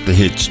you have to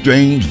hit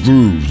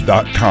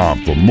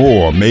strangegrooves.com for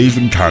more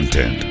amazing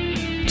content.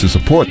 To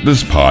support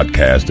this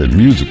podcast and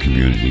music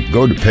community,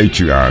 go to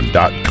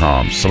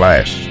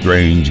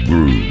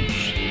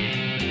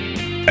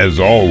patreon.com/strangegrooves. As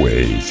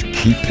always,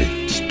 keep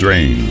it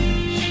strange.